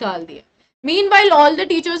से निकाल दिया. Meanwhile, all the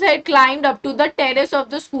teachers had climbed up to the terrace of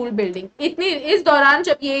the school building. इतनी इस दौरान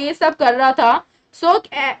जब ये सब कर रहा था, so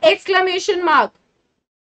exclamation mark,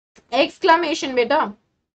 exclamation बेटा,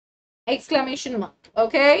 exclamation mark,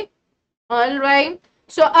 okay, all right.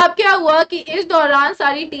 सो अब क्या हुआ कि इस दौरान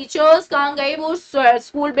सारी टीचर्स कहाँ गई, वो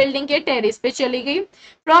स्कूल बिल्डिंग के टेरेस पे चली गई.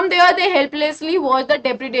 From there they helplessly watch the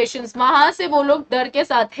डेप्रिडेशंस, वहां से वो लोग डर के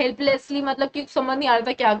साथ, हेल्पलेसली मतलब कि समझ नहीं आ रहा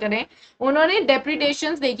था क्या करें, उन्होंने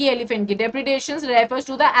डेप्रिडेशंस देखी एलिफेंट की. डेप्रिडेशंस refers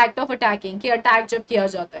to the act of attacking, कि अटैक जब किया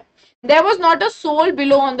जाता है. There was not a soul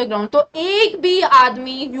below on the ground, तो एक भी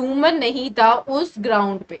आदमी ह्यूमन नहीं था उस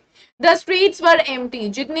ग्राउंड पे. द स्ट्रीट्स वर एम्प्टी,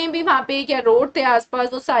 जितने भी वहां पे क्या रोड थे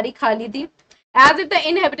आसपास वो सारी खाली थी. As if the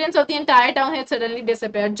inhabitants of the entire town had suddenly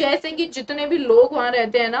disappeared, जैसे कि जितने भी लोग वहां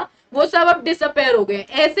रहते हैं ना वो सब अब डिसअपेयर हो गए,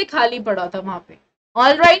 ऐसे खाली पड़ा था वहां पे.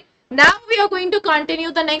 All right, now we are going to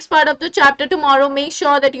continue the next part of the chapter tomorrow. Make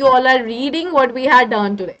sure that you all are reading what we had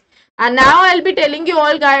done today. And now I'll be telling you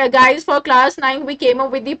all guys, for class 9 we came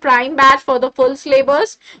up with the prime batch for the full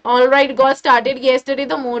syllabus. All right, got started yesterday.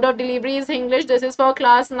 The mode of delivery is English. This is for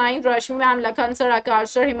class 9. Rashmi ma'am, Lakhan sir, Akash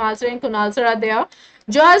sir, Himal sir and Kunal sir are there.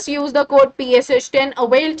 Just use the code PSH10,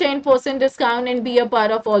 avail 10% discount and be a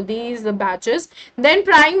part of all these batches. Then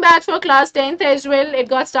prime batch for class 10th as well. It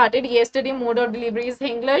got started yesterday. Mode of delivery is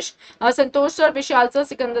English. Santosh sir, Vishal sir,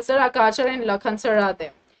 Sikandar sir, Akash sir and Lakhan sir are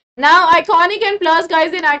there. Now iconic and plus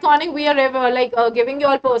guys, in iconic we are giving you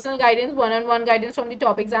all personal guidance, one-on-one guidance from the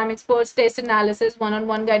top exam experts, test analysis,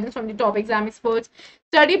 one-on-one guidance from the top exam experts,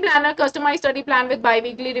 study planner, customized study plan with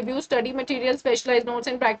bi-weekly reviews, study material, specialized notes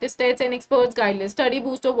and practice tests and experts guidelines, study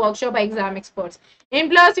booster workshop by exam experts. In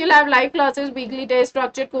plus you'll have live classes, weekly tests,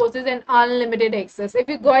 structured courses and unlimited access. If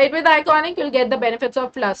you go ahead with iconic, you'll get the benefits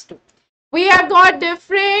of plus 2. We have got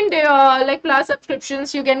different plus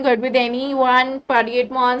subscriptions. You can go with any one, 48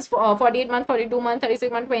 months, 48 months, 42 months,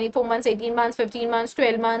 36 months, 24 months, 18 months, 15 months,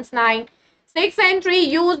 12 months, 9, 6 and 3.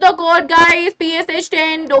 Use the code guys,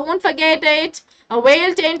 PSH10. Don't forget it.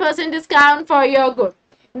 Avail 10% discount for your good.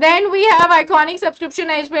 Then we have iconic subscription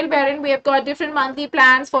as well, wherein we have got different monthly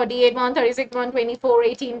plans, 48 month, 36 month, 24,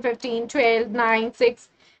 18, 15, 12, 9, 6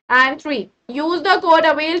 and 3. Use the code,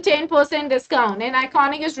 avail 10% discount. And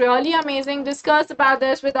iconic is really amazing. Discuss about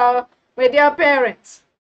this with your parents.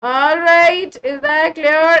 All right, is that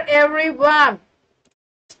clear, everyone?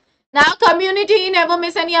 Now, community, never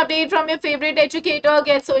miss any update from your favorite educator.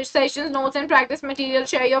 Get sessions, notes, and practice material.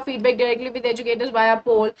 Share your feedback directly with educators via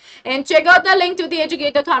poll. And check out the link to the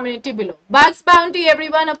educator community below. Bugs Bounty,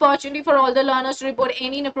 everyone. Opportunity for all the learners to report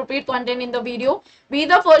any inappropriate content in the video. Be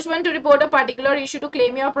the first one to report a particular issue to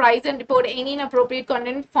claim your prize and report any inappropriate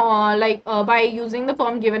content by using the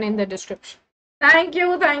form given in the description. Thank you,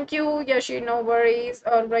 Yashi. No worries.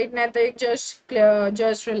 All right, Natik,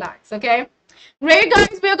 just relax, okay? Great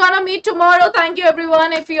guys, we are gonna meet tomorrow. Thank you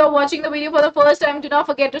everyone. If you are watching the video for the first time, do not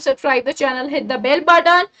forget to subscribe the channel, hit the bell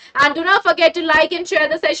button, and do not forget to like and share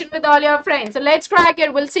the session with all your friends. So let's crack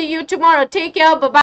it. We'll see you tomorrow. Take care. Bye bye.